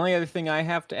 So the only other thing I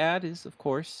have to add is, of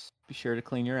course, be sure to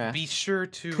clean your ass. Be sure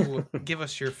to give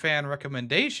us your fan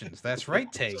recommendations. That's right,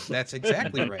 Tay. That's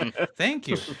exactly right. Thank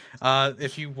you.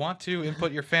 If you want to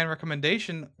input your fan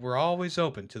recommendation, we're always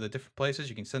open to the different places.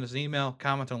 You can send us an email,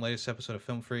 comment on the latest episode of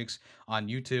Film Freaks on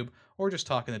YouTube, or just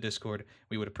talk in the Discord.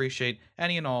 We would appreciate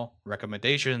any and all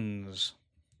recommendations.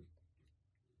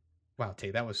 Wow,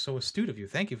 Tay, that was so astute of you.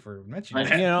 Thank you for mentioning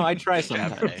that. I try Good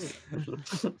job,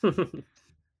 sometimes.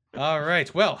 All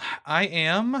right. Well, I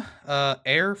am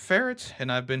Air Ferret,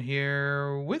 and I've been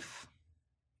here with.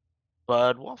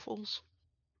 Bud Waffles.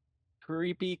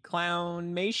 Creepy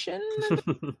clownmation.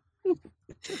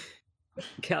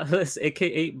 Callus,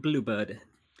 aka Bluebird.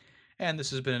 And this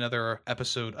has been another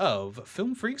episode of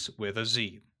Film Freaks with a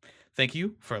Z. Thank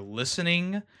you for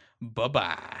listening.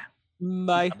 Bye-bye.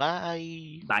 Bye.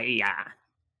 Bye. Bye.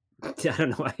 I don't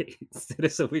know why it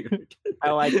is so weird. I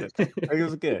liked it. It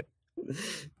was good.